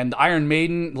 And the Iron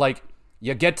Maiden, like,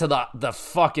 you get to the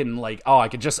fucking, like, oh,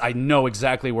 I know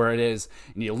exactly where it is.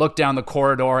 And you look down the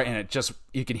corridor, and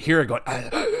you can hear it going,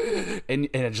 and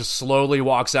it just slowly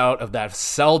walks out of that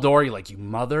cell door. You're like, you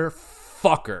motherfucker.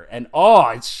 motherfucker. And oh,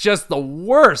 it's just the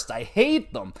worst. I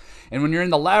hate them. And when you're in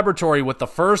the laboratory with the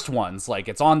first ones, like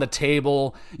it's on the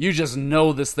table, you just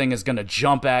know this thing is gonna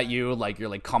jump at you. Like you're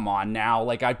like, come on now.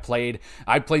 Like I played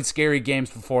scary games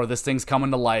before. This thing's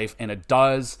coming to life, and it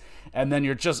does. And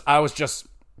then I was just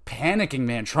panicking,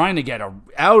 man, trying to get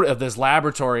out of this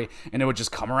laboratory, and it would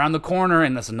just come around the corner,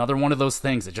 and that's another one of those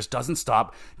things. It just doesn't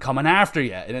stop coming after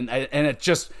you, and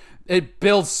it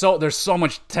builds there's so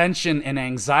much tension and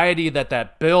anxiety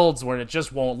that builds where it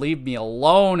just won't leave me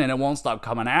alone, and it won't stop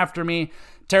coming after me.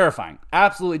 Terrifying,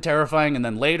 absolutely terrifying. And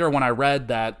then later when I read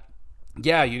that,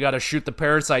 yeah, you got to shoot the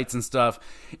parasites and stuff,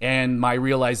 and my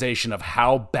realization of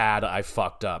how bad I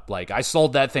fucked up. Like, I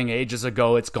sold that thing ages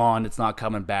ago. It's gone. It's not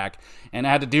coming back, and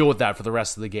I had to deal with that for the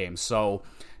rest of the game. So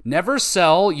never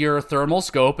sell your thermal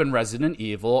scope in Resident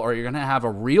Evil, or you're going to have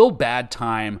a real bad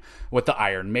time with the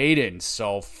Iron Maiden.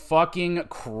 So fucking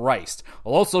Christ.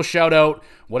 I'll also shout out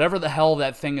whatever the hell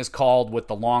that thing is called with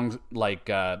the long,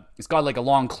 it's got like a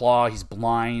long claw. He's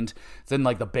blind. It's in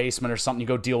like the basement or something. You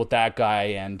go deal with that guy,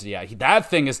 and yeah, that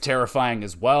thing is terrifying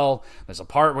as well. There's a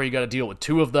part where you got to deal with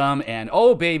two of them, and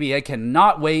oh baby, I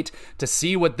cannot wait to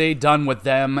see what they done with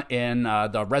them in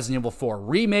the Resident Evil 4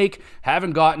 remake.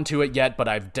 Haven't gotten to it yet, but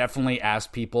I've definitely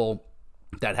asked people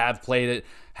that have played it,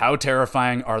 how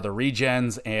terrifying are the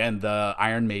regens and the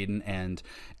Iron Maiden, and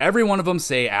every one of them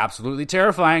say absolutely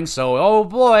terrifying. So, oh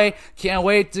boy, can't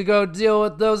wait to go deal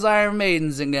with those Iron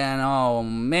Maidens again. Oh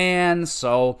man.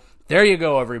 So there you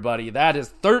go, everybody. That is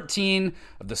 13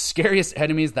 of the scariest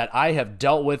enemies that I have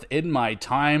dealt with in my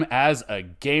time as a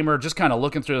gamer. Just kind of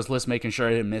looking through this list, making sure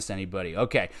I didn't miss anybody.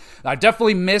 Okay, I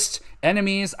definitely missed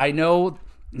enemies. I know.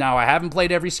 Now, I haven't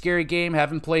played every scary game,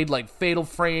 haven't played like Fatal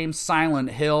Frame, Silent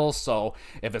Hill, so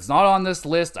if it's not on this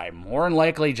list, I more than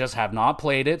likely just have not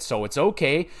played it, so it's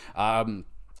okay.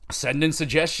 Send in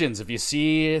suggestions. If you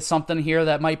see something here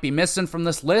that might be missing from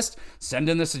this list, send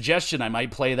in the suggestion. I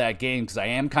might play that game, because I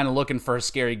am kind of looking for a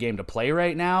scary game to play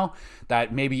right now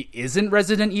that maybe isn't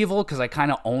Resident Evil, because I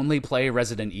kind of only play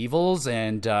Resident Evils,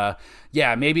 and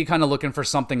yeah, maybe kind of looking for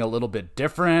something a little bit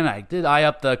different. I did eye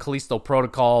up the Callisto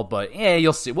Protocol, but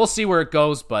you'll see. We'll see where it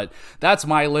goes, but that's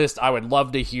my list. I would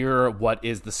love to hear what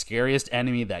is the scariest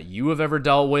enemy that you have ever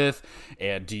dealt with,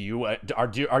 and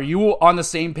are you on the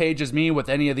same page as me with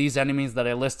any of these enemies that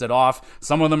I listed off?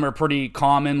 Some of them are pretty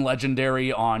common,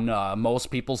 legendary on most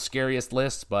people's scariest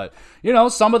lists, but you know,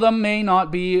 some of them may not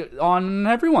be on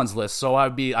everyone's list. So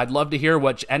I'd love to hear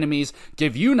which enemies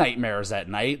give you nightmares at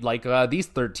night, like these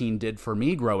 13 did for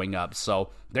me growing up. So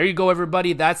there you go,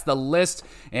 everybody. That's the list,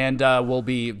 and we'll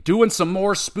be doing some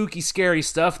more spooky, scary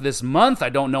stuff this month. I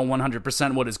don't know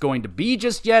 100% what it's going to be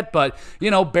just yet, but, you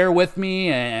know, bear with me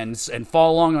and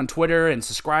follow along on Twitter and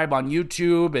subscribe on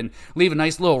YouTube and leave a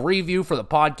nice little review for the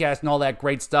podcast and all that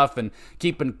great stuff, and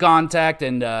keep in contact,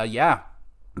 and yeah,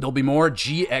 there'll be more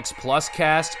GX Plus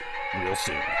cast real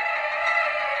soon.